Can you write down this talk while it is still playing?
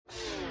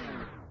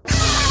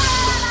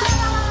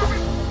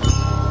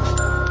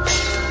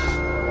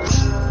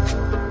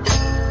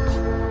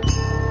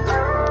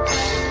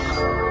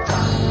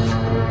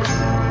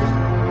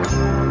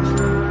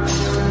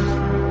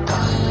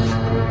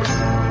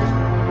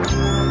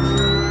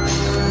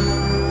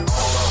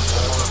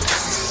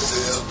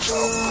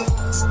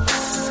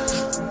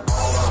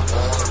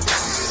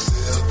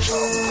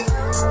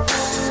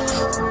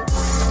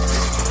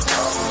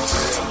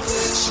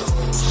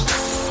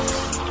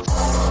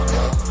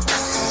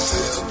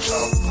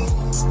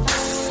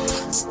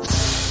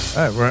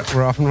All right,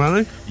 we're off and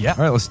running? Yeah.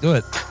 All right, let's do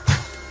it.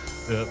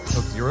 The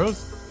Coke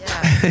Zeros?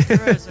 Yeah,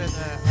 zeros are the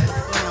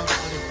going on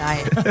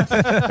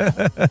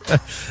a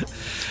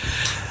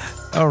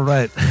diet. All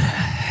right.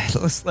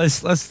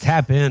 Let's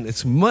tap in.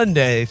 It's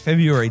Monday,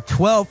 February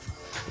 12th.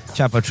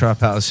 Chapo Trap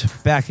House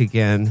back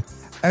again.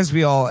 As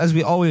we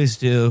always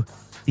do,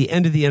 the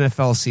end of the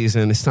NFL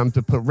season. It's time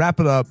to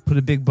wrap it up, put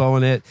a big bow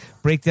in it,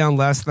 break down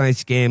last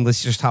night's game.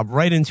 Let's just hop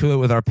right into it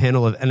with our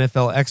panel of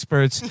NFL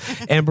experts,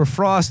 Amber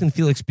Frost and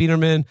Felix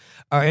Biederman.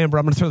 Amber,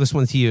 I'm going to throw this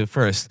one to you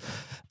first.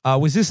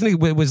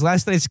 Was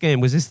last night's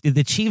game, did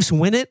the Chiefs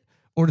win it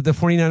or did the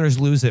 49ers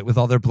lose it with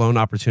all their blown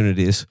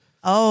opportunities?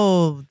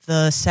 Oh,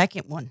 the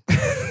second one.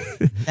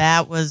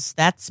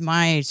 That's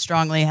my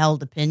strongly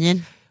held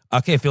opinion.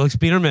 Okay, Felix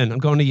Biederman, I'm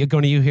going to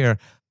you here.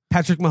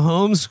 Patrick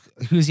Mahomes,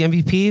 who's the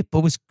MVP,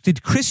 but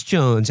did Chris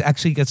Jones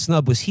actually get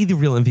snubbed? Was he the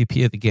real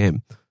MVP of the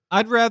game?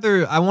 I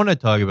want to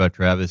talk about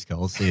Travis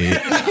Kelce.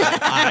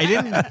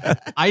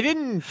 I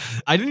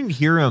didn't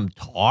hear him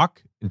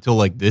talk until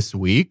like this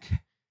week,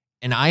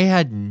 and I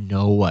had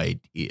no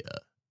idea.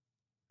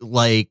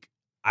 Like,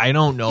 I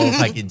don't know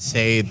if I can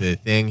say the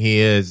thing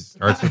he is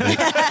starts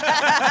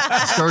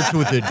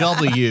with a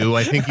W.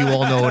 I think you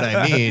all know what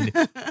I mean.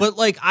 But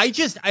like, I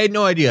had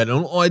no idea.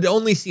 I'd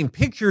only seen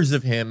pictures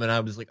of him, and I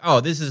was like,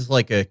 oh, this is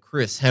like a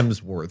Chris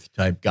Hemsworth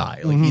type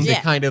guy. Like he's a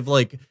kind of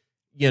like,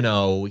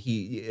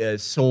 a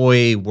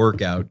soy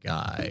workout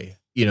guy.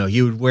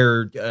 He would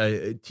wear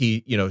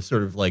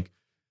sort of like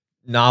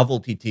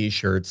novelty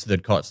T-shirts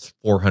that cost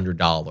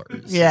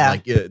 $400. Yeah,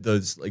 like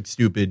those like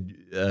stupid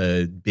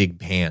big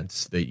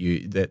pants that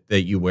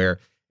you wear.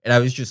 And I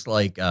was just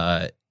like,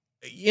 okay,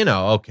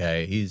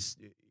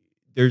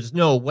 there's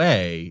no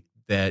way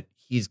that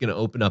he's gonna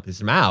open up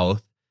his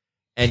mouth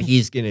and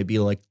he's gonna be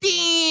like,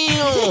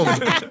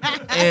 damn.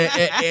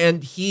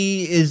 and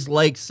he is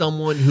like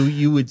someone who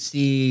you would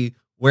see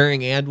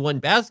wearing and one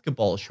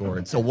basketball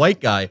shorts, a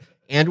white guy.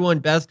 And one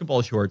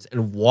basketball shorts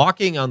and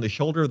walking on the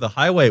shoulder of the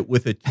highway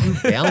with a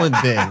 2-gallon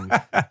thing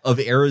of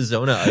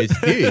Arizona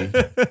iced tea.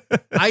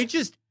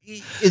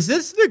 Is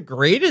this the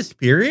greatest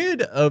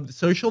period of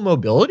social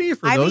mobility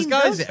for those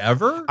guys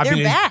ever?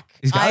 They're back.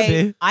 He's gotta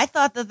be. I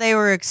thought that they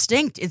were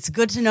extinct. It's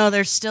good to know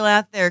they're still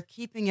out there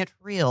keeping it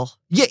real.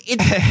 Yeah,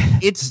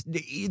 it's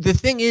the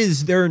thing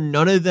is, there are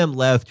none of them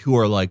left who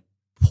are like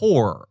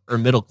poor or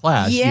middle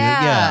class.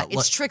 Yeah,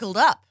 it's trickled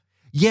up.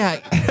 Yeah.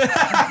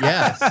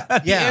 Yes.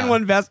 Yeah. And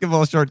one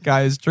basketball short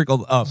guy is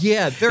trickled up.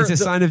 Yeah. It's a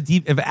sign of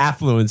deep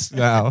affluence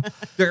now.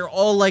 They're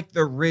all like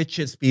the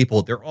richest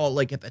people. They're all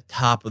like at the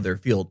top of their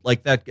field.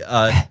 Like that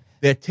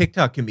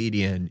TikTok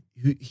comedian,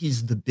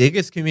 he's the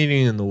biggest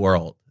comedian in the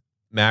world.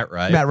 Matt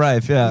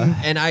Rife, yeah.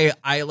 And I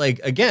like,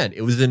 again,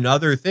 it was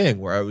another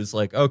thing where I was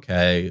like,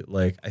 okay,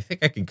 like, I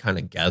think I can kind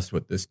of guess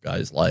what this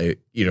guy's like.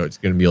 It's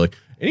going to be like,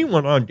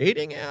 anyone on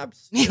dating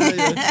apps?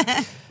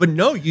 But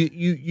no,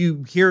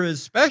 you hear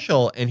his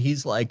special and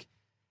he's like,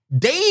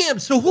 damn,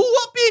 so who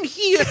up in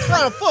here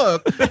trying to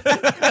fuck?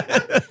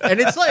 And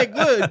it's like,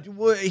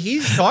 what,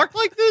 he's talked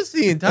like this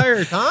the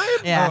entire time?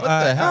 Yeah. What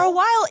the hell? For a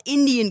while,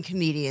 Indian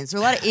comedians. There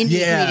are a lot of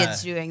Indian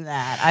comedians doing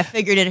that. I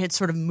figured it had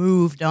sort of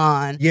moved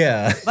on.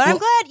 Yeah. But I'm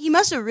glad he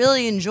must have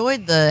really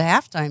enjoyed the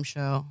halftime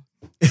show.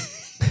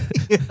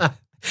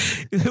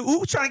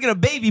 Who's trying to get a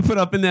baby put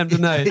up in them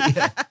tonight?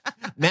 Yeah.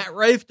 Matt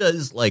Rife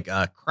does like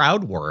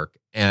crowd work,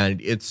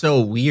 and it's so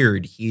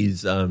weird.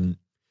 He's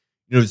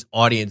his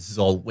audience is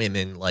all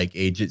women like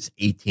ages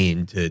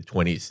 18 to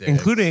 26,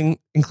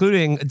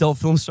 including adult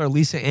film star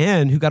Lisa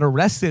Ann, who got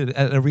arrested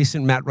at a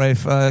recent Matt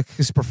Rife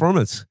his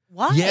performance.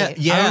 Why? Yeah, I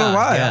don't know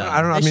why. Yeah.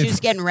 I don't know. She was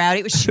getting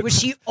rowdy. Was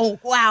she? Oh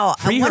wow!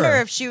 I wonder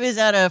if she was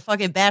at a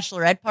fucking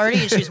bachelorette party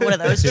and she's one of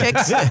those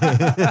chicks.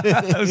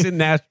 I was in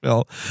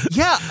Nashville.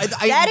 Yeah,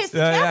 that is the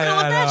capital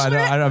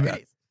of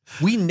bachelorette.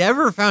 We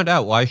never found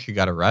out why she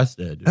got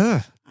arrested.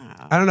 I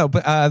don't know,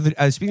 but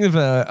speaking of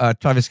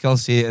Travis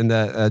Kelce and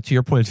to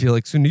your point,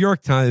 Felix, the New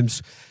York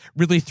Times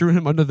really threw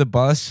him under the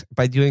bus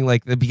by doing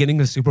like the beginning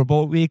of Super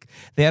Bowl week.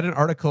 They had an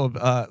article,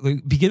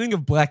 beginning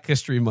of Black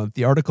History Month.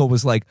 The article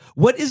was like,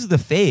 "What is the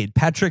fade?"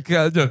 Travis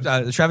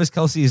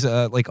Kelce's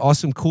like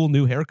awesome, cool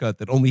new haircut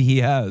that only he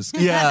has.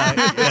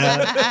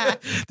 Yeah.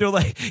 They're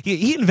like,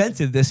 he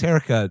invented this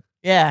haircut.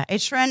 Yeah, a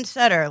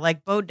trendsetter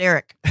like Bo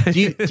Derek. Do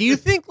you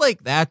think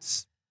like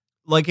that's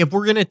like, if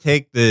we're gonna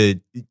take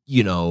the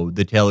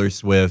Taylor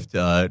Swift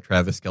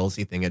Travis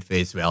Kelce thing at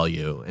face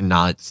value and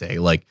not say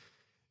like,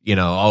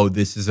 oh,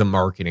 this is a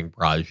marketing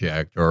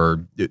project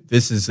or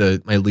this is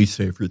my least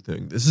favorite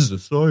thing. This is a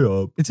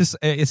psyop. It's a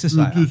psyop. It's a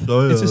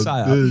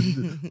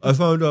psyop. I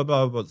found out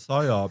about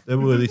psyop. They're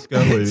really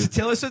scary.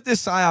 Taylor Swift is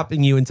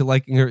psyoping you into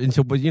liking her,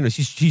 but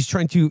she's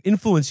trying to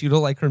influence you to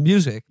like her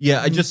music.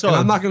 Yeah, I just saw.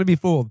 I'm not going to be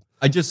fooled.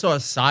 I just saw a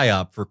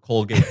psyop for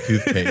Colgate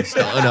toothpaste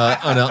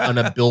on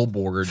a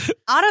billboard.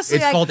 Honestly,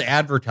 it's called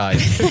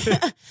advertising.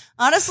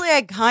 Honestly,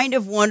 I kind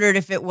of wondered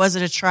if it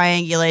wasn't a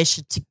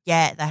triangulation to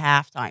get the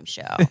halftime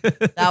show.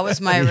 That was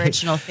my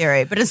original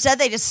theory. But instead,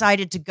 they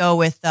decided to go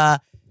with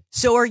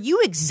So are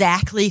you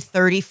exactly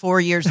 34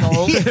 years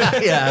old?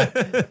 Yeah.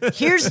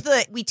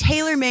 We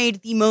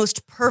tailor-made the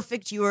most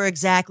perfect you are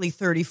exactly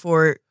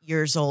 34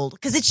 years old.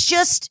 Because it's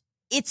just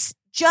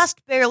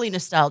barely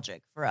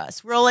nostalgic for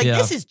us. We're all like,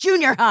 this is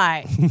junior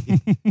high.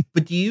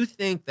 But do you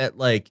think that,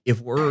 like, if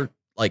we're,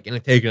 like, going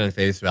to take it on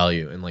face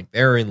value and, like,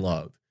 they're in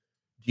love,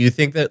 do you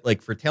think that,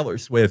 like, for Taylor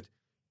Swift,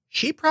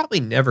 she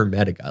probably never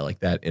met a guy like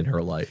that in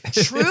her life?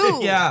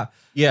 True. Yeah.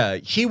 Yeah,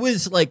 she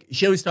was like,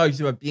 she always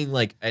talks about being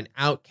like an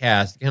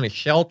outcast, kind of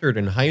sheltered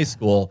in high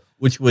school,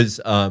 which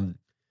was, that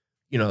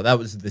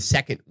was the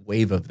second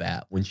wave of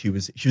that when she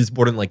was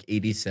born in like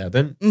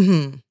 87.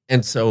 Mm-hmm.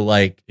 And so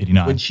like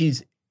 89. when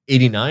she's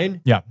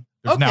 89. Yeah.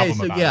 There's an Okay, album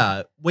so about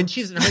yeah, when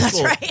she's in high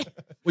school, right.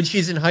 when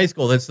she's in high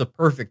school, that's the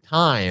perfect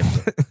time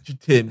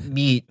to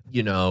meet,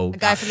 A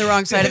guy from the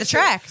wrong side of the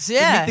tracks.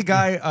 Yeah. The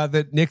guy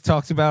that Nick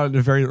talks about in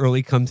a very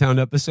early Come Town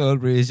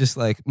episode where he's just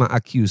like, my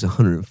IQ is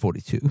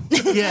 142.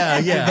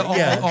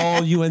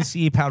 All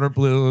UNC powder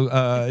blue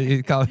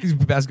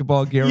college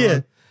basketball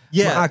gear.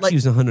 Yeah. My IQ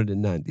is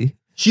 190.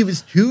 She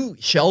was too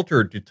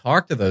sheltered to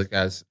talk to those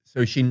guys,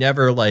 so she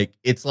never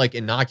it's like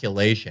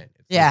inoculation.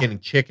 It's like getting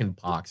chicken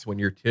pox when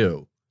you're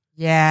 2.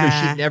 Yeah.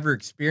 So she'd never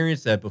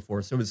experienced that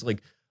before. So it was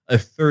like a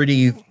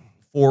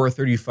 34,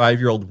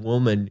 35-year-old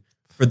woman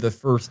for the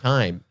first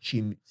time.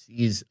 She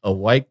sees a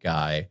white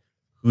guy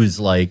who's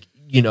like,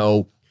 I'm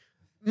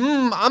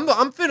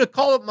finna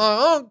call up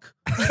my unk.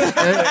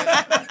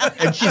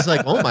 And she's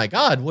like, oh my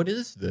God, what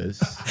is this?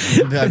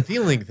 I'm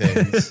feeling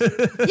things.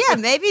 Yeah,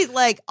 maybe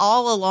like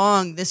all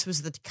along, this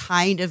was the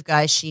kind of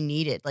guy she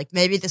needed. Like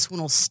maybe this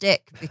one will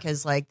stick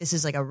because like this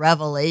is like a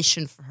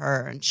revelation for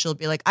her, and she'll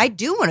be like, I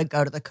do want to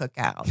go to the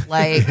cookout.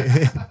 Like,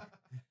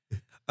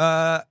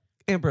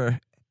 Amber,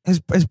 has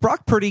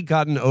Brock Purdy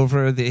gotten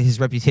over his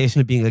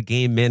reputation of being a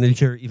game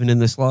manager even in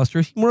this loss, or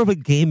is he more of a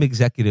game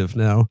executive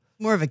now?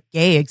 more of a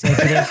gay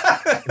executive.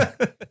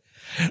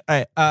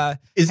 All right.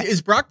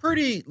 Is Brock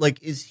Purdy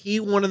is he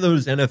one of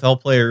those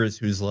NFL players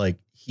who's like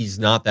he's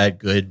not that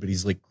good, but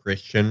he's like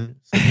Christian?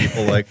 Some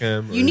people like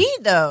him. You need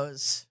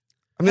those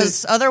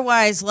because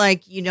otherwise,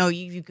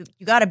 you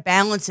got to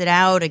balance it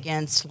out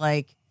against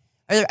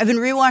I've been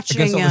rewatching.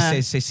 Against all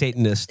the say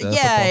Satanist.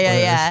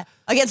 Yeah.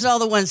 Against all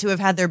the ones who have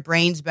had their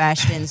brains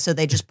bashed in, so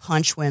they just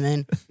punch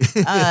women.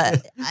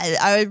 I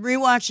was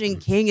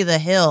rewatching King of the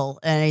Hill,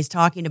 and he's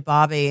talking to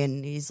Bobby,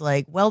 and he's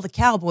like, "Well, the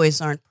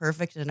Cowboys aren't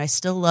perfect, and I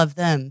still love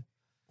them,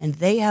 and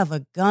they have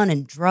a gun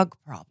and drug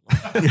problem."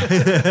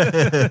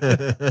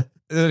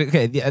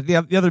 Okay.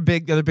 The other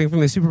big from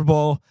the Super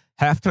Bowl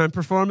halftime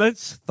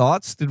performance.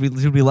 Thoughts? Did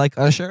we like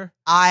Usher?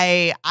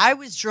 I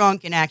was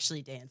drunk and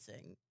actually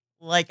dancing.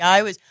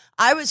 I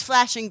was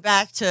flashing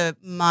back to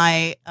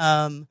my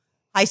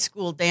high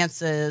school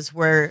dances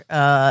where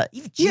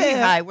even junior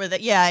high where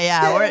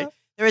where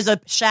there was a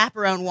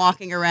chaperone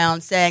walking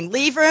around saying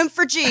 "Leave room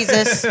for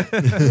Jesus."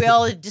 We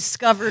all had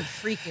discovered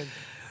freaking.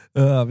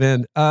 Oh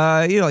man,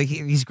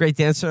 he's a great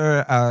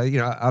dancer.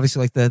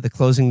 Obviously the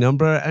closing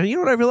number, and you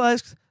know what I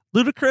realized?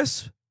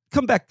 Ludacris.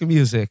 Comeback to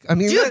music. I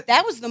mean, dude,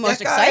 that was the most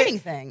exciting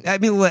thing. I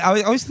mean,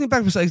 I always think back,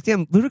 I was like,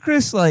 damn,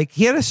 Ludacris,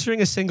 he had a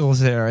string of singles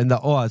there in the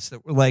aughts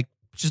that were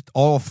just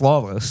all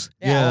flawless.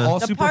 Yeah, all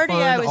the super party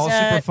fun, I was all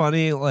at, super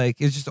funny.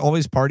 It's just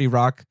always party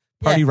rocking.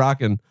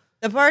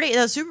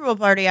 The Super Bowl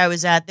party I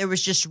was at, there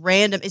was just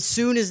random. As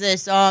soon as they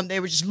saw him, they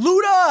were just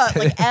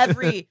Luda.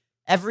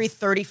 Every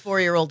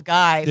 34-year-old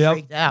guy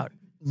freaked out.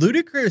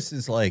 Ludacris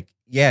is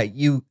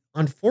you.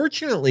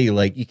 Unfortunately,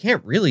 you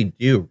can't really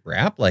do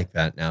rap like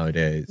that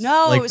nowadays.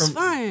 No, it was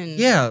fun.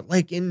 Yeah,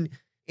 in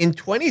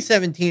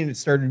 2017,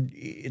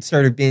 it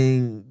started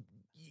being,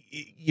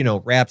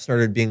 rap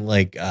started being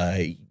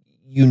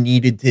you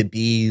needed to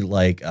be a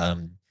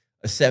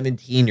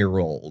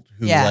 17-year-old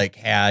who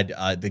had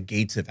the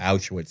gates of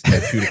Auschwitz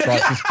tattooed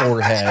across his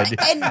forehead.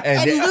 And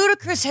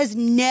Ludacris has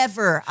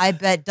never, I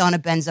bet, done a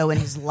benzo in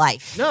his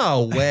life.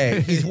 No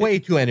way. He's way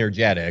too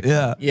energetic.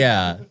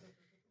 Yeah.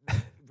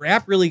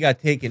 Rap really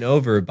got taken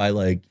over by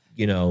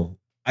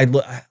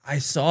I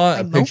saw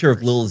a picture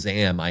of Lil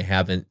Xan. I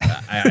haven't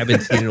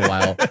seen in a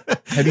while.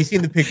 Have you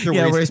seen the picture?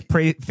 Yeah, where his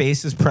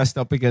face is pressed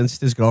up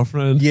against his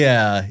girlfriend.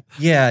 Yeah.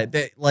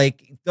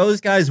 Those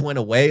guys went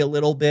away a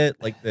little bit,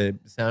 the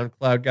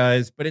SoundCloud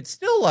guys, but it's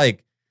still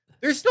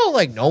there's still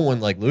no one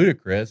like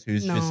Ludacris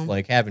who's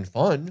just having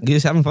fun.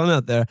 He's having fun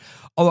out there.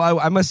 Although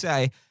I must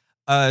say,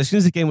 as soon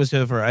as the game was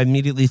over, I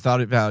immediately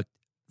thought about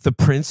the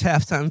Prince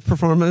halftime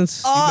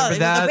performance. Oh, you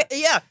remember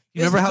that?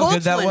 You remember how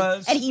good that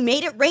was? And he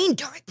made it rain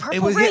during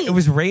Purple Rain. It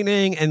was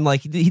raining, and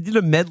he did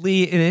a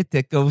medley in it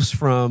that goes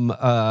from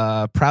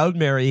Proud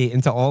Mary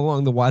into All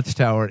Along the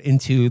Watchtower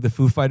into the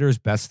Foo Fighters'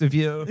 Best of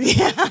You.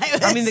 Yeah,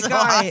 the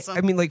guy.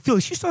 Awesome.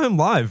 Felix, you saw him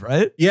live,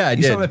 right? Yeah, I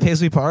did. You saw him at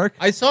Paisley Park.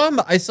 I saw him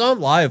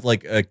live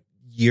a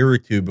year or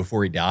two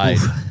before he died.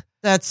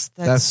 That's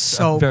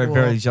so very cool.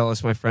 Very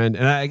jealous, my friend.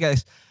 And I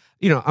guess.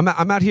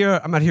 I'm out here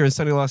in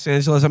sunny Los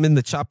Angeles. I'm in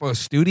the Chapo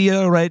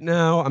studio right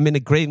now. I'm in a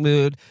great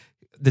mood.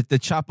 The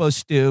Chapo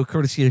stew,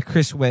 courtesy of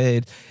Chris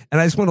Wade. And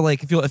I just want to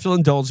if you'll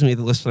indulge me,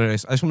 the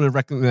listeners, I just want to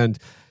recommend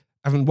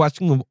I've been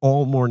watching them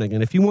all morning.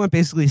 And if you want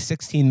basically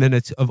 16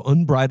 minutes of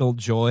unbridled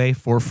joy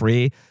for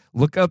free,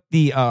 look up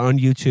the on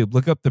YouTube.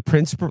 Look up the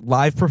Prince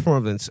live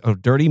performance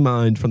of "Dirty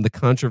Mind" from the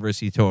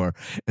Controversy tour,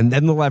 and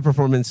then the live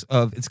performance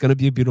of "It's Gonna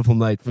Be a Beautiful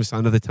Night" from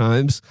Sign of the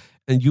Times,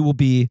 and you'll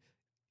be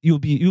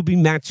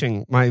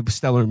matching my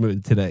stellar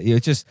mood today.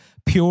 It's just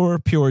pure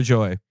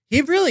joy.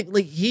 He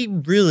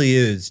really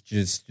is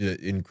just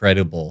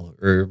incredible,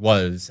 or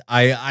was.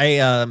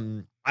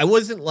 I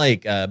wasn't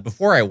like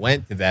before I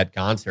went to that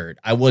concert.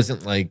 I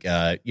wasn't like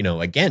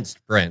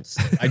against Prince.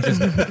 I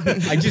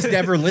just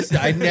never listened.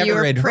 I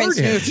never had Prince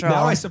heard him. neutral.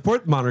 Now I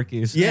support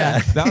monarchies.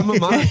 Yeah. Now I'm a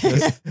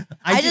monarchist.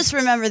 I just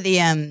remember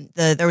the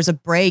there was a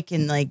break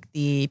in like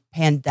the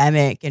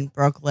pandemic in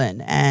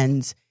Brooklyn,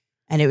 and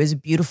it was a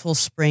beautiful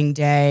spring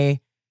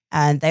day,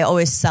 and they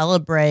always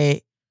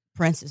celebrate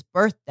Prince's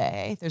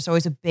birthday. There's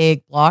always a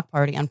big block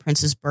party on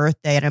Prince's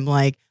birthday, and I'm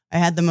like,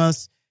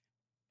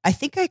 I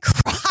think I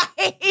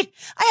cried.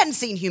 I hadn't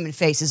seen human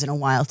faces in a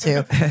while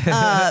too,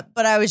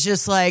 but I was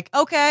just like,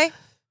 okay,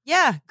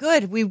 yeah,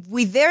 good.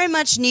 We very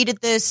much needed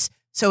this,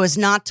 so as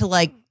not to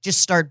like just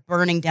start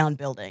burning down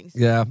buildings.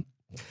 Yeah.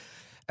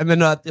 And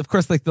then, of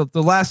course, like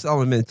the last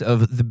element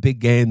of the big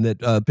game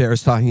that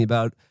Bear's talking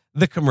about,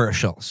 the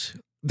commercials.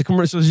 The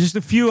commercials, just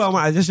a few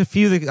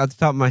that at the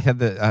top of my head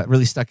that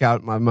really stuck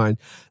out in my mind.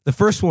 The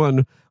first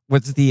one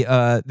was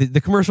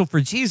the commercial for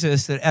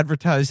Jesus that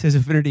advertised his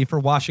affinity for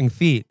washing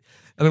feet.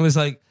 And it was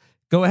like,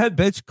 go ahead,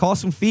 bitch, call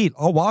some feet.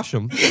 I'll wash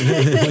them.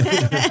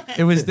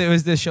 It was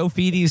the Show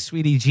Feeties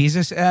Sweetie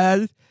Jesus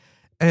ad.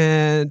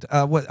 And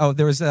there was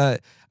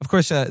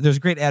there's a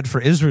great ad for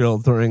Israel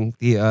during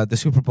the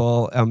Super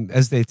Bowl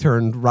as they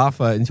turned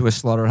Rafa into a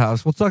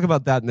slaughterhouse. We'll talk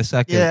about that in a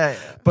second. Yeah.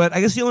 But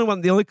I guess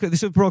the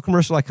Super Bowl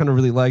commercial I kind of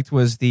really liked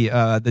was the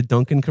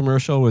Dunkin'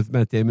 commercial with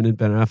Matt Damon and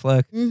Ben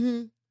Affleck.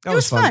 Mm-hmm. That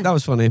was fun. That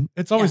was funny.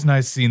 It's always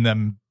nice seeing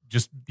them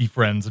just be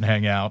friends and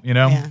hang out, you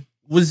know? Yeah.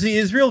 Was the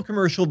Israel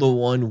commercial the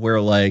one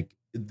where like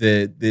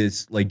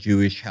this like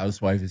Jewish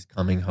housewife is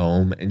coming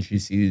home and she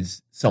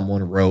sees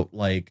someone wrote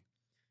like,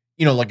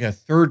 like a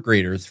third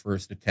grader's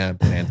first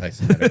attempt at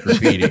anti-Semitic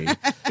graffiti.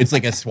 It's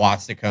like a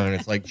swastika and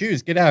it's like,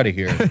 Jews, get out of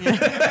here.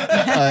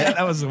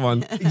 That was the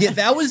one. Yeah,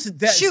 that was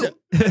that. Shoot.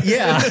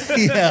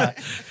 Yeah.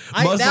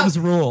 Muslims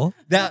rule.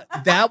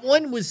 That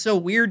one was so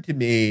weird to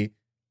me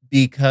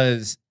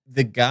because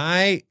the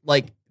guy,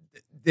 like,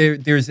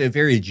 there's a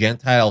very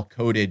Gentile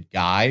coded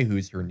guy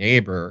who's her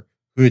neighbor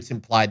who it's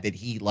implied that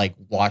he like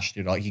washed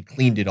it off, he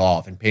cleaned it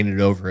off and painted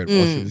over it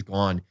while she was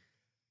gone.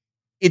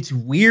 It's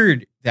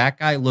weird. That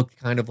guy looked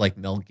kind of like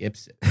Mel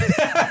Gibson.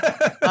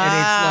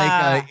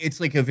 And it's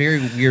like a very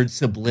weird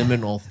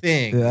subliminal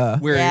thing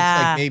where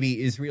it's like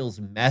maybe Israel's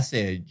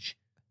message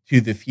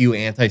to the few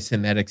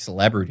anti-Semitic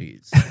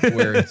celebrities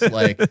where it's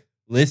like,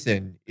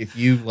 listen, if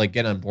you like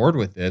get on board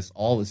with this,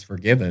 all is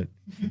forgiven.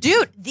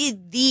 Dude,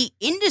 the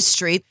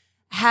industry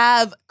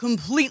have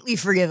completely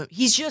forgiven him.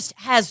 He just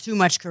has too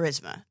much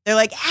charisma. They're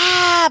like,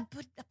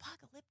 but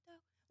Apocalypto.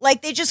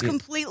 Like they just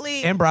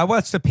completely. Amber, I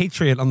watched The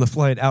Patriot on the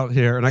flight out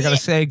here, and I gotta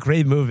say,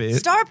 great movie.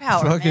 Star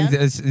power, man.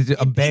 It's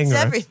a banger. Beats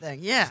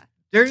everything, yeah.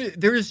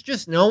 There's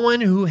just no one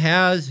who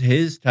has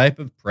his type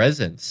of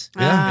presence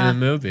in a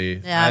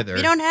movie either.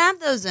 We don't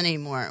have those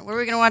anymore. Where are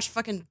we gonna watch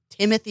fucking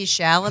Timothy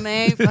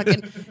Chalamet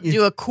fucking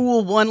do a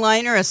cool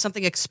one-liner as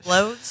something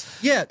explodes?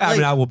 Yeah, I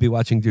mean, I will be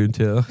watching Dune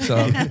too.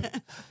 So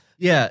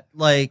yeah,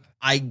 like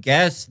I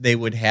guess they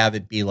would have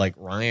it be like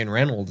Ryan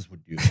Reynolds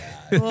would do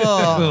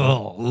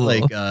that.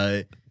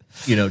 Like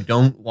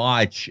don't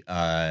watch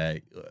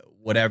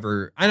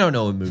whatever. I don't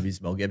know what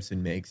movies Mel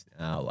Gibson makes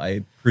now.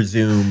 I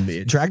presume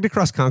it's Dragged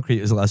Across Concrete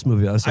is the last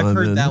movie I saw. I've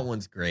heard that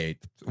one's great.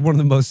 One of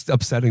the most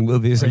upsetting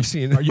movies I've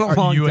seen. Are you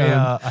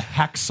a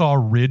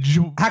Hacksaw Ridge?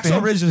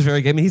 Hacksaw Ridge is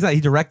very good. I mean, he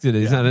directed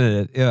it. He's not in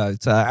it. Yeah,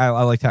 it's I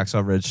like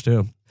Hacksaw Ridge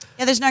too.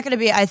 Yeah, there's not going to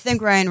be. I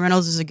think Ryan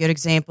Reynolds is a good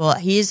example.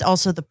 He's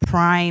also the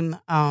prime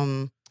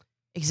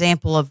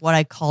example of what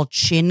I call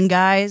chin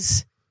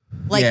guys.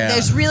 Like,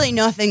 there's really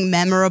nothing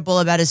memorable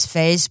about his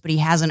face, but he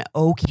has an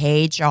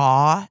okay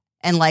jaw.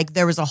 And like,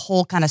 there was a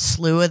whole kind of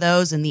slew of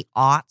those in the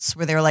aughts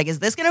where they were like, "Is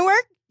this going to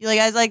work? You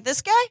guys like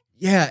this guy?"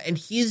 Yeah, and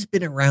he's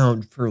been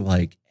around for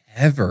like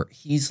ever.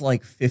 He's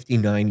like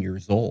 59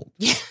 years old.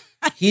 Yeah,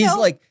 he's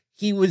like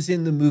he was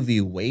in the movie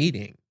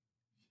Waiting.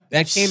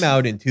 That came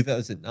out in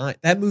 2009.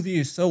 That movie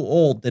is so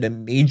old that a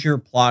major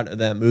plot of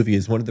that movie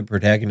is one of the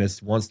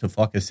protagonists wants to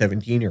fuck a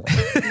 17-year-old.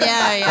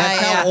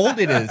 That's how old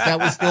it is. That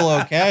was still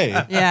okay.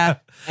 Yeah.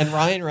 And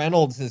Ryan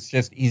Reynolds is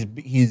just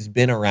he's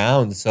been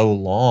around so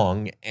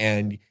long,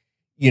 and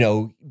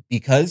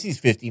because he's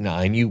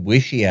 59, you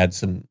wish he had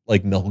some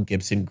like Mel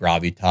Gibson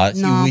gravitas.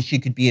 No. You wish he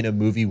could be in a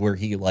movie where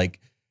he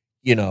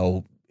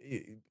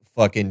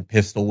fucking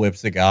pistol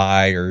whips a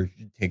guy or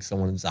takes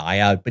someone's eye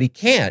out, but he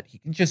can't. He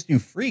can just do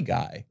Free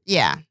Guy.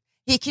 Yeah.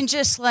 He can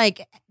just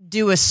like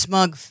do a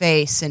smug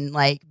face and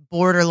like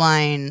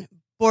borderline,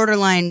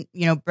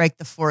 break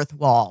the fourth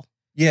wall.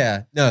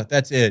 Yeah, no,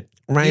 that's it.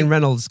 Ryan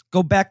Reynolds,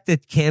 go back to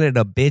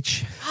Canada,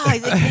 bitch. Oh,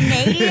 he's a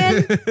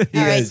Canadian?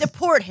 All right, is.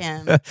 support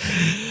him.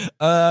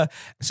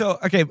 So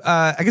okay,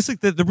 I guess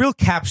like the real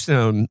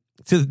capstone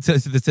to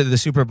the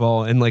Super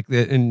Bowl and like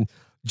and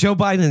Joe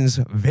Biden's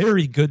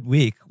very good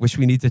week, which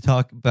we need to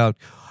talk about,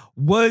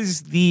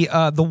 was the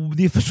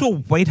official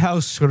White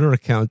House Twitter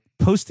account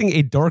posting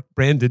a Dark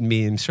Brandon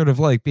meme, sort of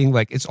like being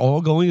like, it's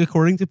all going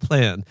according to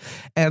plan.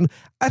 And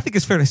I think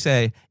it's fair to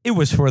say it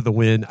was for the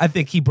win. I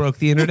think he broke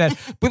the internet.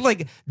 But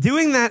like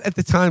doing that at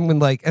the time when,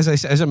 like,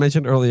 as I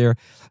mentioned earlier,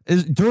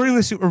 during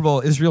the Super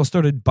Bowl, Israel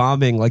started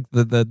bombing like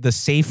the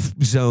safe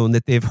zone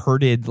that they've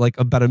herded like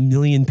about 1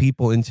 million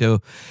people into,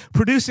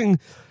 producing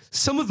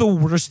some of the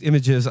worst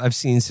images I've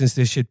seen since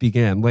this shit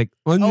began. Like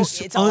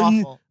It's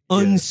awful.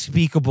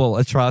 Unspeakable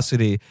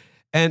atrocity.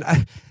 And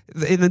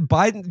then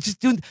Biden just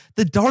doing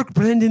the Dark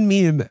Brandon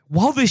meme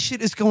while this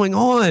shit is going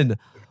on.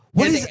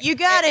 You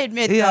got to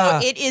admit, though,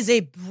 it is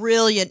a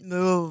brilliant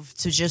move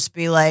to just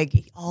be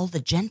like, all the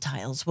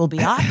Gentiles will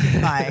be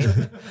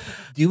occupied.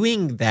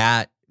 Doing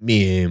that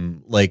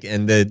meme, like,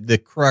 and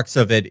the crux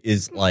of it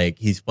is like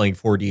he's playing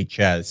 4D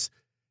chess,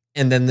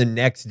 and then the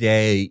next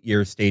day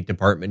your State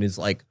Department is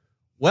like,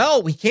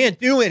 well, we can't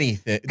do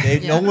anything.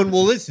 No one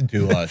will listen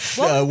to us.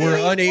 We're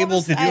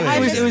unable to do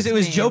anything. It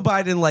was Joe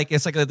Biden, like,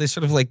 it's like this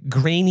sort of like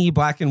grainy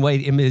black and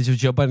white image of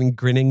Joe Biden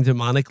grinning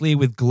demonically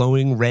with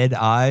glowing red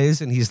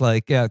eyes, and he's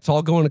like, yeah, it's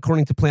all going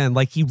according to plan.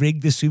 Like he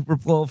rigged the Super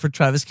Bowl for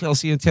Travis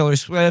Kelce and Taylor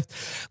Swift.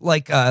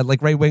 Like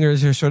right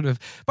wingers are sort of.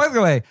 By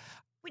the way,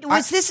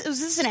 was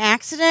this an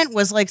accident?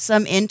 Was like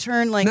some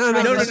intern like No.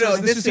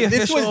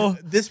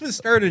 This was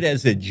started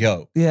as a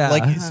joke. Yeah.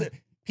 Like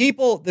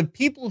the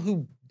people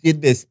who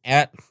did this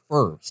at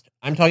first,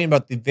 I'm talking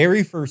about the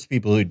very first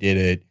people who did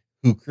it,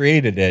 who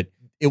created it.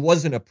 It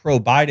wasn't a pro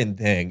Biden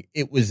thing.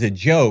 It was a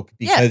joke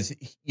because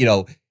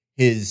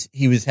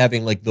he was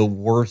having like the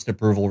worst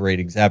approval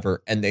ratings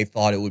ever, and they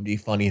thought it would be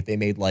funny if they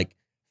made like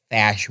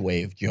Fash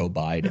Wave Joe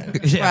Biden.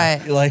 Yeah.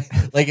 Right.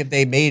 Like if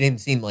they made him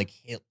seem like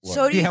Hitler.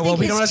 So do you think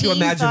we don't have to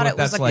imagine what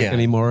that's like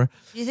anymore.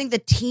 Do you think the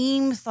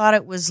team thought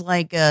it was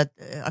like a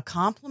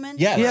compliment?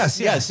 Yes.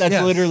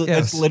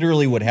 That's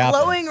literally what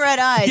happened. Glowing red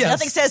eyes. Yes.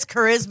 Nothing says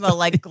charisma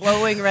like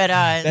glowing red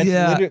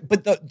eyes.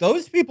 But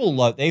those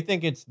people they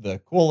think it's the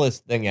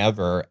coolest thing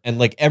ever. And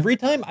like every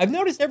time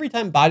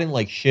Biden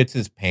like shits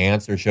his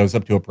pants or shows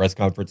up to a press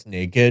conference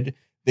naked,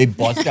 they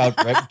bust out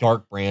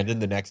Dark Brandon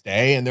the next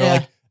day, and they're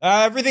like,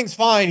 everything's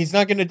fine. He's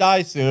not going to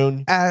die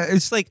soon.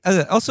 It's like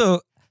also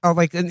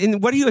like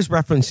in what he was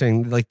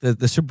referencing, like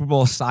the Super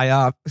Bowl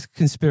psyop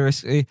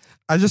conspiracy.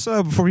 I just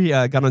saw before we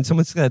got on,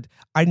 someone said,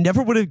 I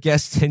never would have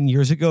guessed 10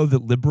 years ago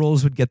that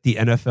liberals would get the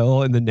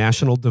NFL and the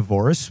national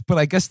divorce. But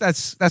I guess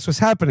that's what's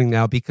happening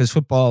now because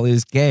football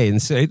is gay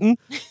and Satan.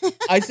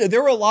 I said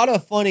there were a lot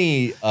of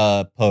funny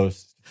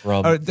posts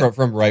from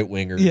right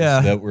wingers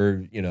that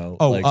were,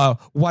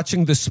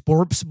 watching the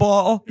sports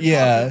ball.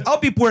 Yeah. I'll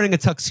be wearing a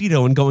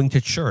tuxedo and going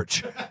to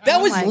church. That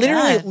was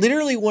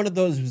literally one of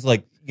those was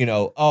like,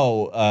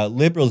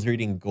 liberals are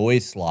eating goy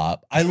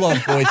slop. I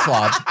love goy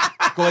slop.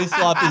 Goy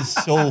slop is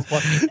so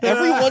fun.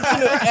 Every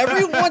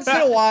once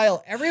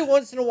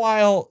in a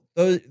while,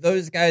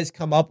 those guys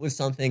come up with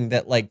something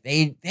that like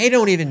they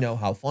don't even know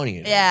how funny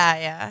it is.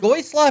 Yeah.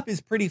 Goy slop is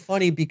pretty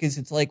funny because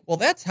it's like, well,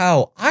 that's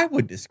how I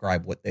would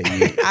describe what they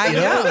eat. I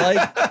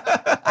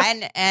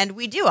know. And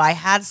we do. I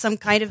had some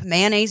kind of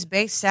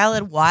mayonnaise-based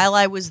salad while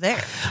I was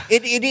there.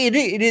 It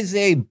is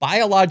a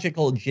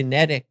biological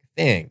genetic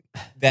thing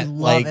that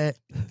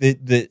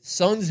the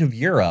sons of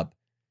Europe,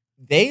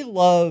 they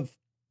love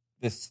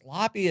the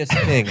sloppiest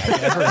thing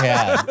I've ever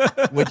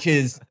had, which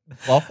is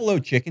buffalo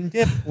chicken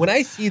dip. When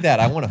I see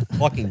that, I want to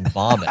fucking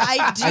vomit.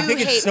 I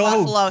think it's hate so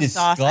buffalo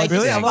sauce. I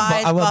disgusting.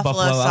 despise I love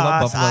buffalo buffalo. sauce. I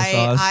love buffalo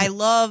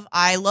sauce.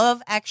 I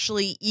love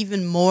actually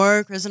even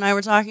more. Chris and I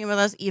were talking about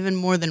this even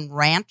more than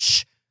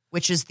ranch,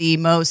 which is the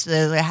most.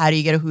 How do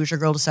you get a Hoosier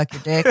girl to suck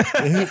your dick?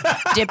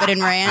 Dip it in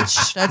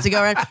ranch. That's a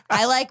go around.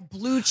 I like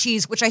blue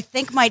cheese, which I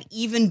think might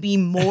even be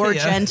more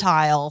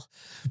Gentile.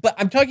 But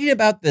I'm talking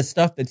about the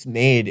stuff that's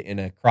made in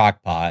a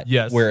crock pot.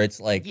 Yes. Where it's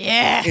like,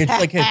 it's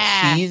like a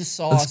cheese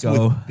sauce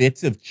with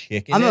bits of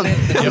chicken in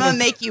it. I'm going to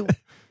make you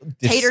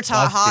tater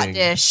tot hot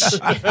dish.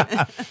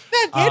 That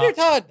tater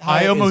tot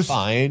is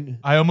fine.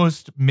 I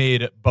almost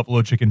made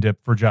buffalo chicken dip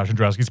for Josh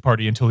Androwski's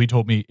party until he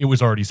told me it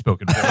was already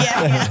spoken for.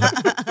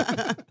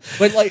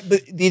 But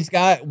these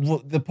guys,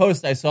 the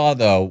post I saw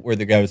though, where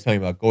the guy was talking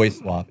about goy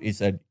slop, he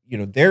said,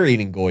 they're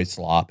eating goy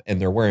slop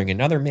and they're wearing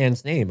another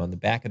man's name on the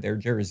back of their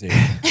jersey.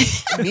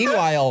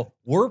 Meanwhile,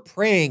 we're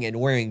praying and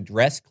wearing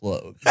dress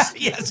clothes.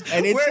 Yes,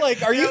 and it's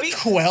like, are you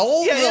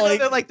 12?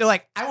 They're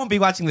like, I won't be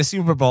watching the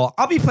Super Bowl.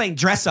 I'll be playing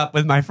dress up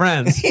with my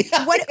friends.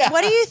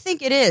 What do you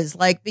think it is?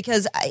 Like,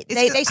 because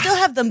they still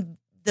have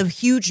the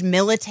huge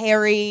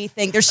military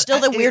thing. There's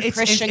still the weird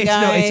Christian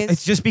guys.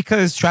 It's just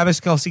because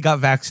Travis Kelce got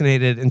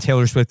vaccinated and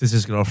Taylor Swift is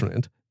his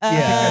girlfriend.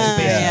 That's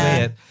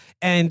basically it.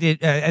 And the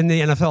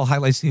NFL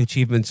highlights the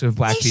achievements of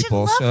black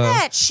people. Should love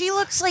that. She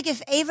looks like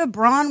if Ava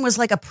Braun was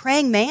like a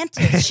praying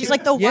mantis. She's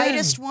like the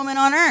whitest woman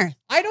on earth.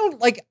 I don't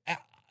like.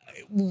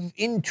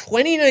 in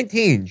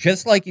 2019,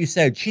 just like you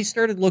said, she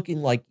started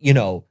looking like,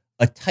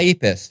 a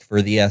typist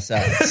for the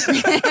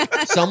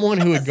SS. Someone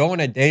who would go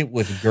on a date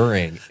with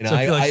Goering. And So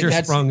I feel like you're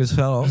sprung as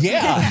hell.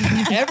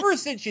 Yeah. Ever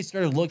since she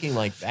started looking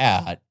like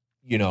that,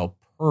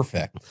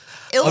 perfect.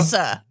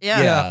 Ilsa.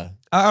 Yeah.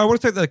 I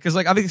want to talk that because,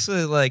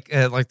 obviously,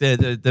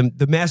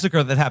 the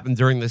massacre that happened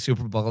during the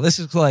Super Bowl. This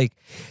is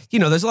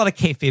there's a lot of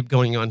kayfabe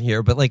going on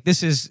here, but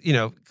this is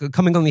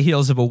coming on the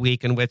heels of a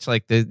week in which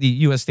the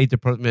U.S. State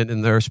Department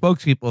and their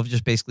spokespeople have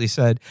just basically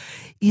said,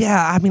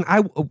 yeah, I mean,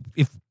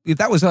 if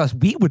that was us,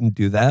 we wouldn't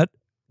do that.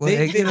 I'm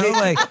just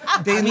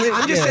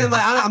saying,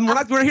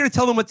 we're here to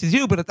tell them what to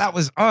do, but if that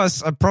was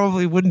us, I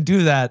probably wouldn't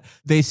do that.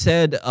 They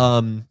said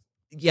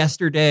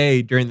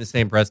yesterday during the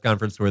same press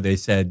conference where they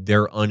said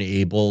they're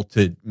unable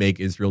to make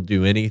Israel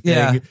do anything.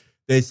 Yeah.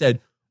 They said,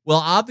 well,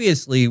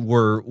 obviously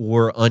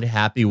we're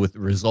unhappy with the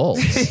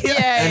results.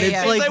 And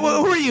it's like, who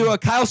are you,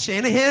 Kyle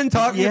Shanahan,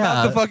 talking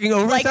about the fucking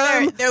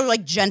overtime? They're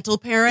like gentle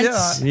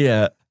parents.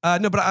 Yeah.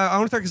 No, but I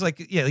want to talk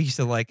like you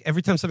said,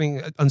 every time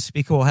something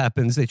unspeakable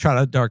happens, they try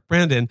to dark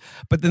Brandon.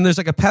 But then there's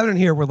a pattern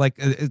here where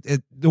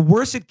the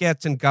worse it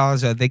gets in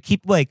Gaza, they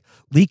keep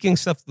leaking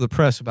stuff to the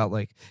press about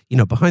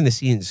behind the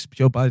scenes,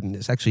 Joe Biden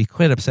is actually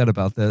quite upset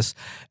about this.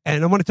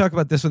 And I want to talk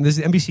about this one. This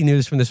is NBC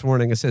News from this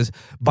morning. It says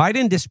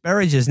Biden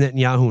disparages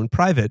Netanyahu in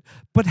private,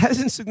 but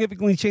hasn't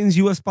significantly changed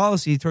U.S.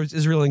 policy towards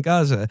Israel and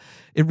Gaza.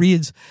 It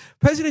reads,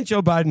 President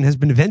Joe Biden has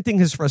been venting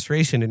his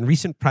frustration in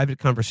recent private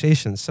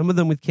conversations, some of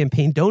them with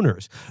campaign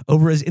donors,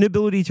 over his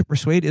inability to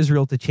persuade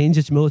Israel to change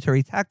its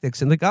military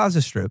tactics in the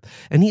Gaza Strip.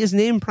 And he has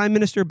named Prime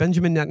Minister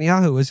Benjamin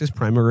Netanyahu as his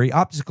primary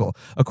obstacle,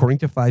 according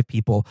to 5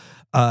 people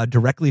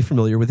directly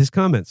familiar with his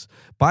comments.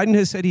 Biden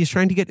has said he is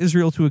trying to get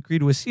Israel to agree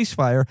to a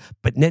ceasefire,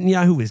 but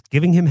Netanyahu is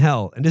giving him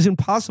hell and is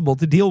impossible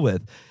to deal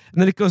with. And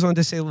then it goes on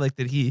to say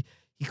that he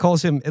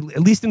calls him,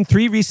 at least in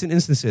 3 recent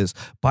instances,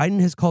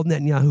 Biden has called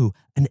Netanyahu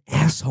an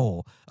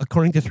asshole,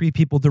 according to 3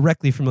 people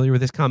directly familiar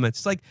with his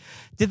comments. It's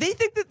did they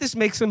think that this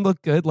makes him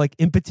look good,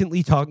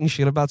 impotently talking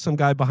shit about some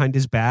guy behind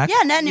his back?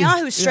 Yeah,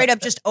 Netanyahu straight up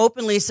just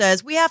openly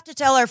says, we have to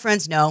tell our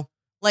friends no.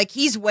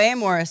 He's way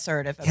more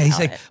assertive about he's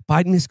it.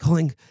 Biden's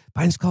calling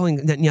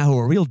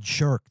Netanyahu a real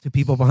jerk to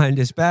people behind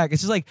his back.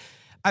 It's just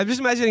I'm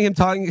just imagining him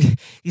talking.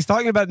 He's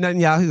talking about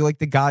Netanyahu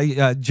the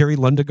guy Jerry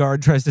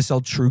Lundegaard tries to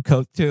sell True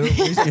Coat to.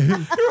 You're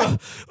a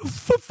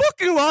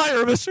fucking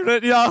liar, Mr.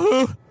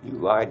 Netanyahu. You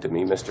lied to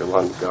me, Mr.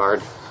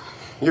 Lundegaard.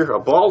 You're a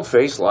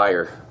bald-faced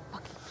liar.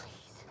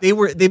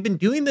 They've been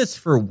doing this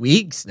for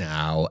weeks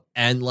now,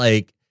 and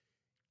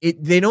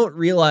they don't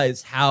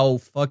realize how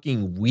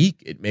fucking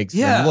weak it makes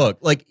them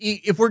look.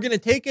 If we're gonna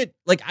take it,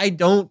 I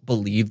don't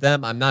believe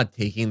them. I'm not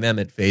taking them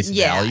at face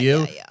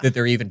value that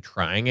they're even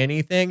trying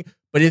anything.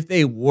 But if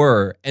they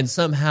were, and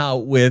somehow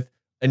with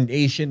a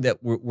nation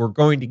that we're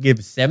going to give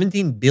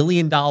 $17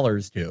 billion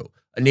to,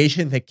 a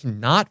nation that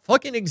cannot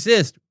fucking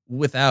exist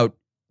without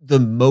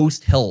the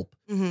most help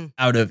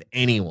out of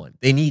anyone.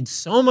 They need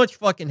so much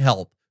fucking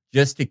help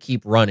just to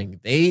keep running.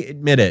 They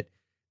admit it,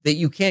 that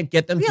you can't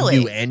get them to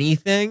do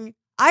anything.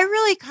 I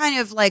really kind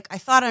of I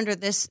thought at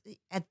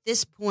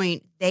this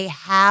point, they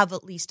have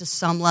at least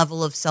some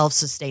level of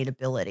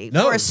self-sustainability,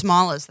 for as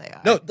small as they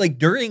are. No,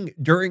 during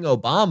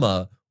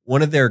Obama,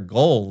 one of their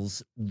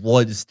goals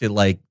was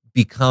to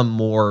become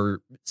more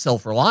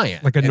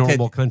self-reliant, like a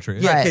normal country.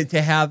 Yeah, right.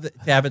 to have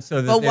it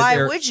so that. But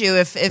why would you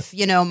if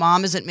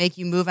mom doesn't make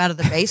you move out of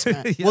the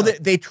basement? Well,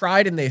 they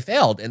tried and they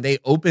failed, and they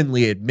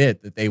openly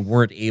admit that they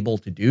weren't able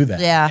to do that.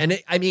 Yeah, and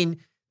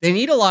they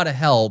need a lot of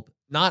help.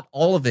 Not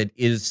all of it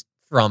is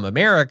from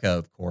America,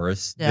 of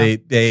course. Yeah.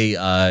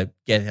 They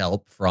get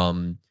help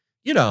from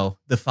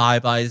the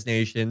Five Eyes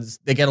nations.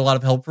 They get a lot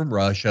of help from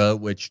Russia,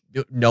 which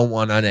no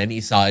one on any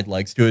side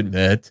likes to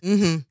admit.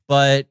 Mm-hmm.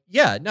 But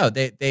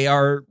they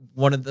are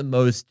one of the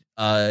most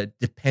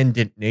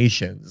dependent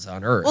nations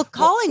on Earth. Well,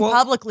 calling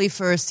publicly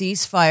for a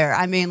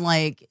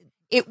ceasefire,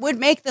 it would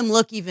make them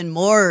look even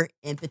more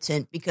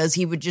impotent because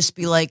he would just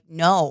be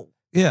no.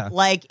 Yeah.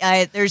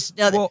 There's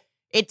no. Well,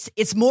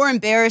 it's more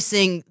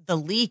embarrassing, the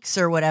leaks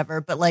or whatever,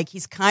 but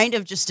he's kind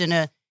of just in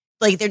a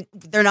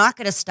they're not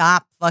going to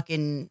stop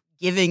fucking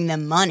giving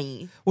them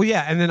money. Well,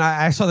 yeah, and then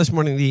I saw this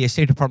morning the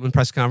State Department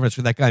press conference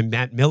with that guy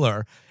Matt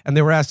Miller, and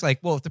they were asked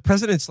if the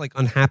president's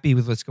unhappy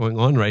with what's going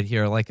on right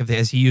here,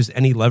 has he used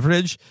any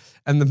leverage?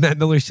 And the Matt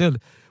Miller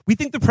said, we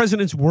think the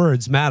president's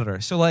words matter.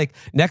 So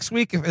next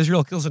week, if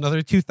Israel kills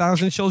another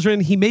 2,000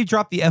 children, he may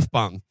drop the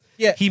F-bomb.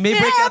 Yeah, he may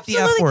break out the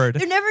F word.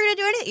 They're never going to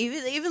do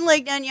anything. Even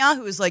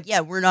Netanyahu is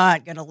we're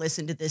not going to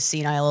listen to this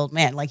senile old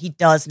man. He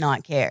does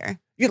not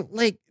care.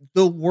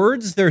 The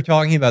words they're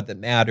talking about that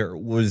matter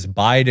was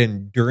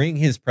Biden during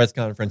his press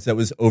conference that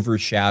was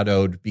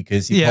overshadowed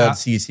because he called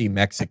Sisi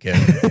Mexican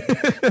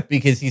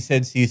because he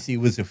said Sisi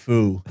was a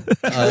foo.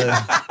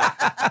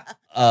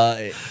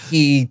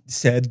 He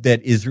said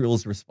that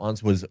Israel's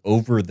response was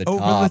over the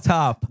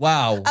top.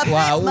 Wow.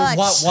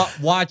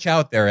 Watch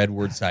out there,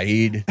 Edward Said.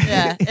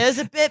 Yeah, it was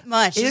a bit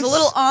much. It's a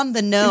little on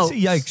the nose.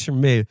 It's a yikes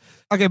from me.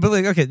 Okay, but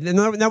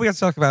now we got to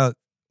talk about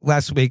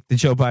last week, the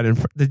Joe Biden.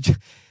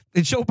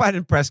 the Joe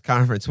Biden press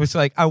conference, which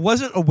like I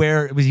wasn't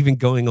aware it was even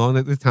going on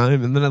at the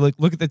time, and then I like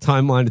look at the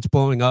timeline, it's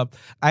blowing up.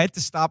 I had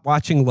to stop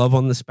watching Love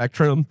on the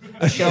Spectrum,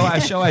 a show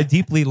I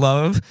deeply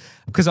love,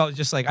 because I was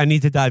just like, I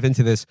need to dive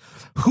into this.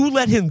 Who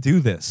let him do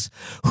this?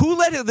 Who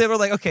let him? They were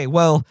like, okay,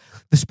 well,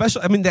 the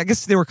special. I mean, I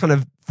guess they were kind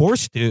of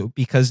forced to,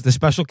 because the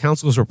special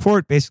counsel's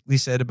report basically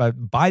said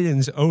about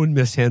Biden's own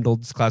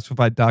mishandled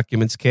classified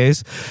documents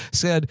case,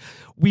 said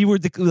we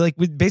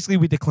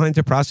declined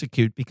to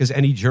prosecute because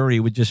any jury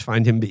would just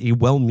find him a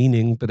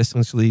well-meaning but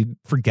essentially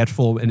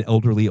forgetful and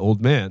elderly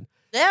old man.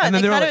 Yeah, and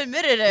they kind were of like,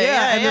 admitted it.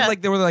 Then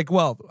like they were like,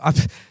 well,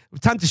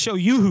 time to show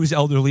you who's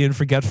elderly and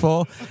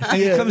forgetful.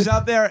 And he comes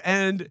out there,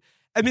 and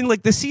I mean,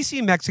 like the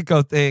CC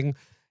Mexico thing.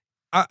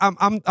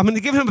 I'm going to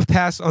give him a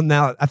pass on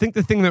that. I think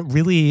the thing that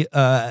really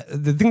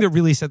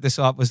set this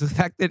off was the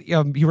fact that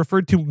he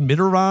referred to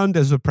Mitterrand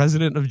as the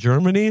president of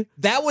Germany.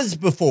 That was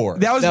before.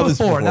 That was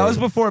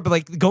before. But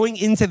like going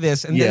into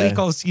this, and then he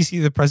calls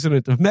Sisi the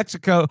president of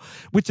Mexico,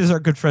 which is our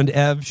good friend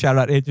Ev. Shout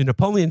out Agent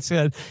Napoleon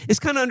said it's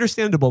kind of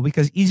understandable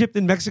because Egypt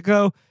and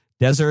Mexico,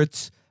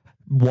 deserts,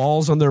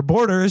 walls on their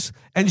borders,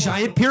 and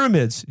giant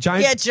pyramids.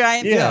 Giant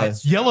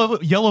pyramids.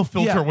 Yellow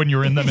filter when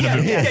you're in them in a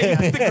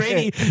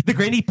movie. The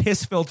grainy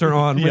piss filter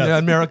on when the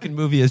American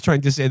movie is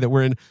trying to say that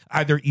we're in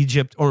either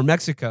Egypt or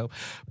Mexico.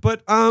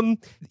 But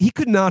he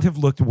could not have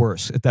looked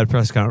worse at that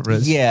press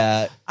conference.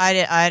 Yeah.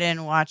 I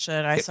didn't watch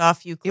it. I saw a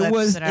few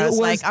clips and I was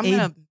like, I'm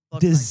going to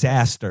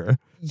disaster.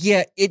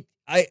 Yeah, give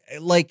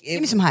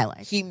me some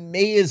highlights. He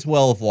may as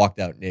well have walked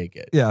out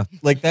naked. Yeah.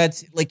 Like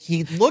that's like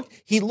he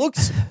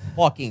looks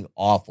fucking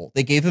awful.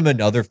 They gave him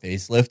another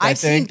facelift. I've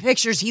seen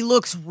pictures. He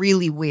looks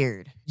really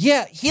weird.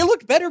 Yeah, he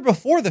looked better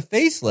before the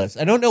facelift.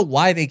 I don't know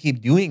why they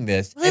keep doing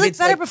this. Well, he looked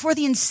better before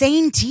the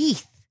insane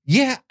teeth.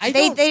 Yeah,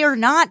 they are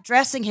not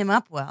dressing him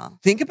up well.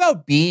 Think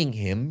about being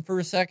him for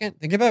a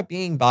second. Think about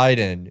being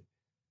Biden,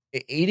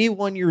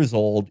 81 years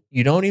old.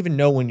 You don't even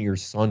know when your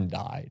son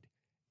died.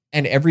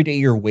 And every day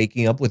you're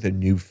waking up with a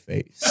new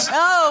face.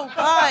 Oh,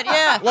 God,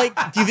 yeah. Like,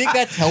 do you think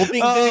that's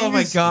helping things? Oh,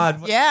 my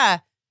God. Yeah.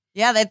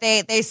 Yeah, that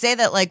they say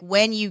that, like,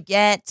 when you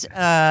get... do you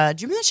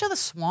remember that show, The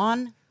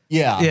Swan?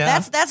 Yeah.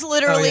 That's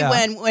literally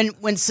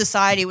when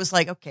society was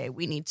like, okay,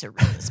 we need to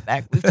rein this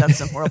back. We've done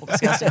some horrible,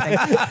 disgusting things.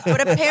 But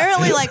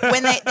apparently, like,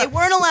 when they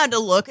weren't allowed to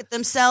look at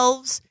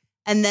themselves,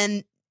 and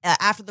then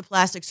after the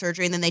plastic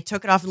surgery, and then they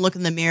took it off and looked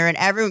in the mirror, and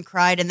everyone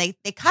cried, and they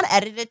kind of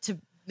edited it to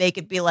make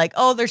it be like,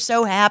 oh, they're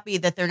so happy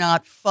that they're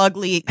not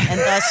fugly and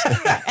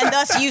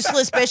thus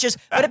useless bitches.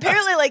 But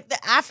apparently, like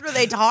after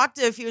they talked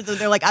to a few of them,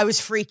 they're like, I was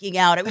freaking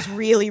out. It was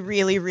really,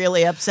 really,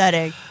 really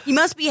upsetting. He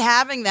must be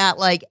having that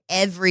like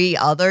every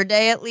other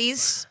day at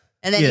least,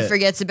 and then he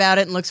forgets about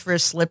it and looks for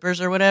his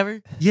slippers or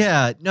whatever.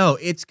 Yeah, no,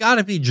 it's got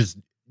to be just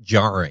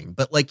jarring.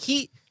 But like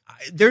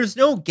there's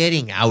no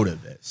getting out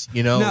of this,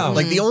 you know? No.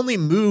 Like the only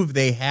move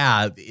they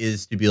have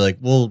is to be like,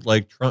 well,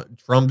 like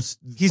Trump's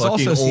he's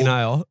fucking also old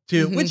senile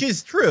too, which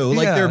is true.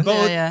 Like they're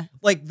both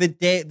like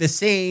the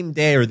same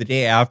day or the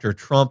day after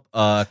Trump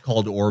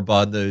called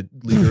Orban the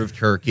leader of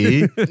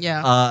Turkey.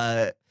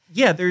 There's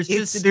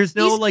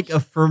no like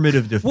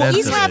affirmative defense. Well,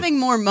 he's having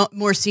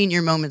more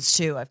senior moments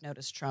too. I've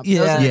noticed Trump.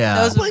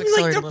 Those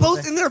like they're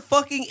both in their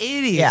fucking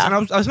 80s. Yeah. And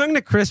I was talking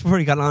to Chris before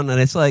he got on, and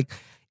it's like,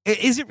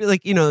 is it really,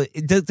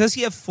 like, does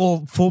he have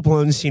full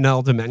blown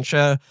senile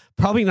dementia?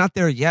 Probably not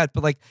there yet,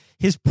 but like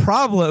his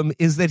problem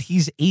is that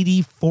he's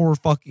 84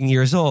 fucking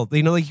years old.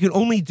 You know, like you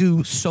can only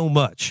do so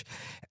much.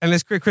 And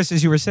as Chris,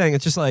 as you were saying,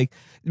 it's just like,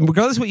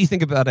 regardless of what you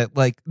think about it,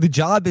 like the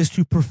job is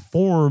to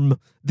perform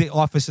the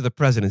office of the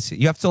presidency.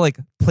 You have to like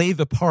play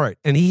the part,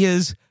 and he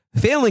is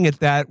failing at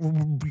that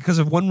because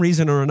of one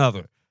reason or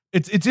another.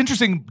 It's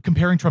interesting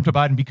comparing Trump to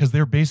Biden because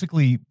they're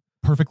basically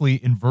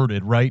perfectly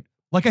inverted, right?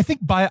 Like I think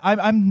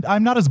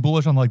I'm not as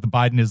bullish on like the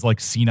Biden is like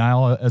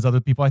senile as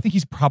other people. I think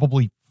he's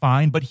probably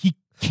fine, but he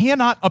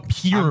cannot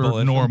appear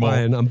normal.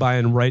 I'm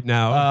buying right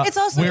now. It's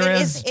also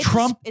whereas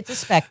Trump. It's a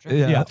spectrum.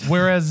 Yeah.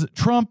 Whereas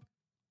Trump,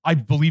 I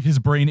believe his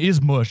brain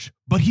is mush,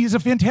 but he's a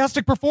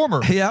fantastic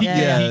performer. He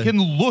can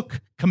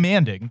look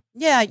commanding.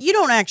 Yeah, you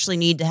don't actually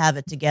need to have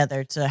it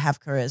together to have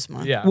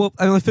charisma. Yeah. Well,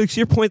 I mean, to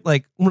your point,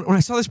 like when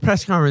I saw this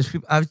press conference,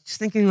 I was just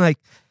thinking like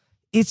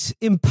it's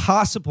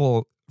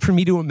impossible for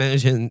me to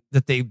imagine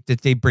that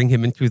they bring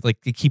him into,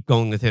 like, they keep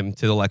going with him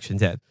to election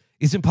day.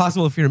 It's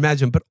impossible for you to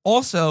imagine, but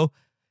also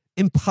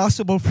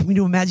impossible for me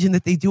to imagine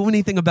that they do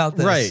anything about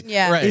this. Right.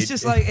 Yeah. Right. It's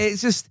just like,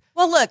 it's just.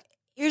 Well, look,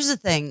 here's the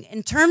thing.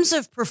 In terms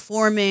of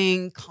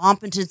performing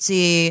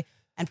competency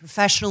and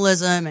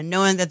professionalism and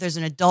knowing that there's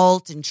an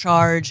adult in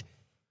charge,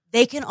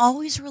 they can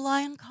always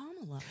rely on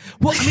Kamala.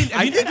 Well, I mean,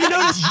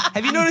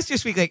 have you noticed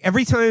this week, like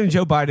every time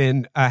Joe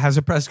Biden has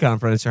a press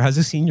conference or has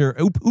a senior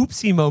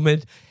oopsie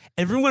moment,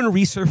 everyone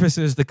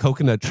resurfaces the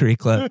coconut tree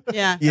clip.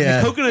 Yeah.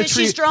 The coconut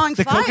tree, she's drawing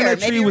the fire. coconut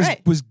Maybe tree you're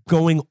right. was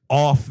going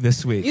off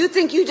this week. You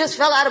think you just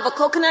fell out of a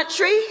coconut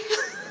tree?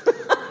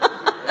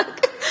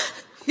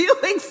 You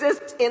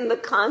exist in the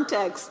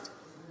context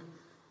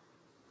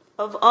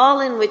of all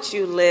in which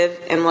you live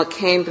and what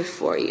came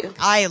before you.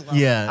 I love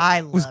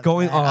it. was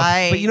going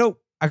off. But you know,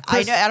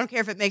 I know. I don't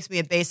care if it makes me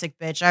a basic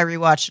bitch. I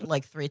rewatched it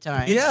like 3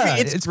 times. Yeah,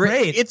 it's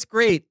great. It's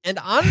great. And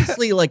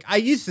honestly, like I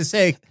used to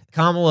say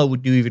Kamala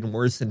would do even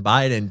worse than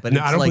Biden, but No,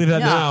 it's I don't like, believe that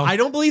no. now. I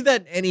don't believe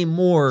that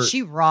anymore.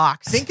 She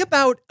rocks. Think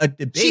about a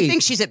debate. She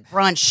thinks she's at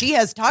brunch. She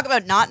has talk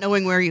about not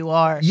knowing where you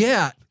are.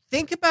 Yeah.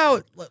 Think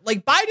about,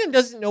 like, Biden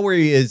doesn't know where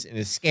he is in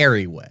a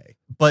scary way,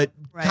 but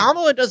Right.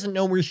 Kamala doesn't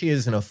know where she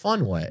is in a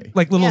fun way.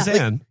 Like little Yeah.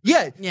 Zan.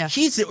 Yeah.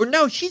 She's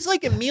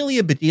like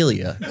Amelia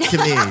Bedelia to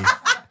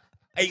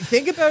me.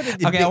 Think about a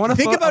debate. Okay, I wanna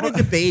think fo- about I a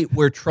wanna- debate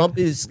where Trump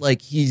is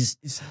like he's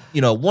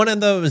one of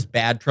those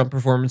bad Trump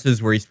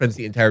performances where he spends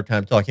the entire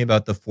time talking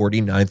about the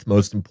 49th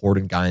most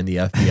important guy in the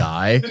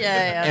FBI.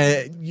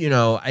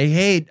 Yeah.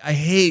 I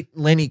hate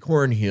Lenny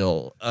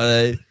Cornhill.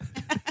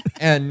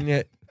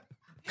 And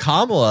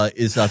Kamala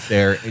is up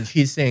there and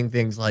she's saying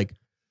things like,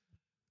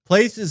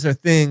 places are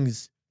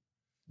things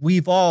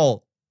we've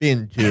all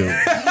been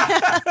to.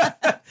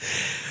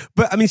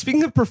 But I mean,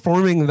 speaking of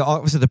performing the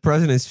office of the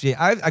presidency,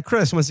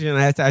 Chris, once again,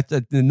 I have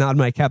to nod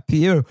my cap to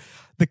you.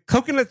 The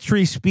coconut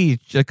tree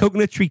speech,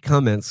 coconut tree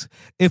comments,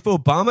 if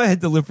Obama had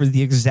delivered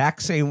the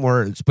exact same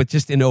words, but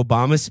just in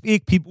Obama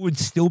speak, people would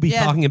still be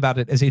Yeah. talking about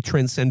it as a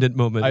transcendent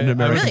moment in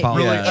American Really?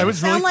 politics. Yeah. I was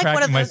It sound really like one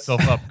cracking of those-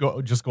 myself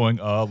up, just going,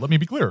 let me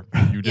be clear.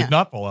 You did Yeah.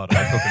 not fall out of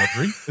a coconut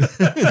tree.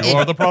 You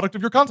are the product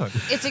of your content.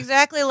 It's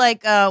exactly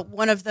like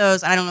one of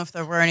those. I don't know if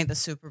there were any of the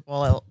Super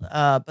Bowl,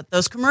 but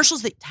those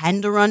commercials that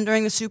tend to run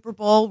during the Super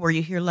Bowl, where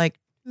you hear like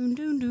doon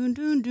doon doon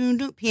doon doon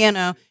doon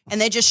piano, and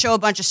they just show a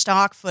bunch of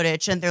stock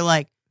footage, and they're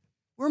like,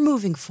 "We're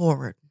moving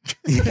forward."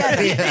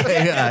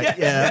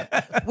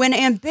 yeah. When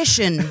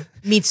ambition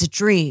meets a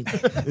dream,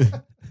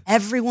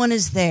 everyone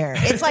is there.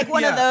 It's like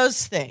one of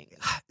those things.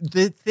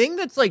 The thing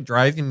that's like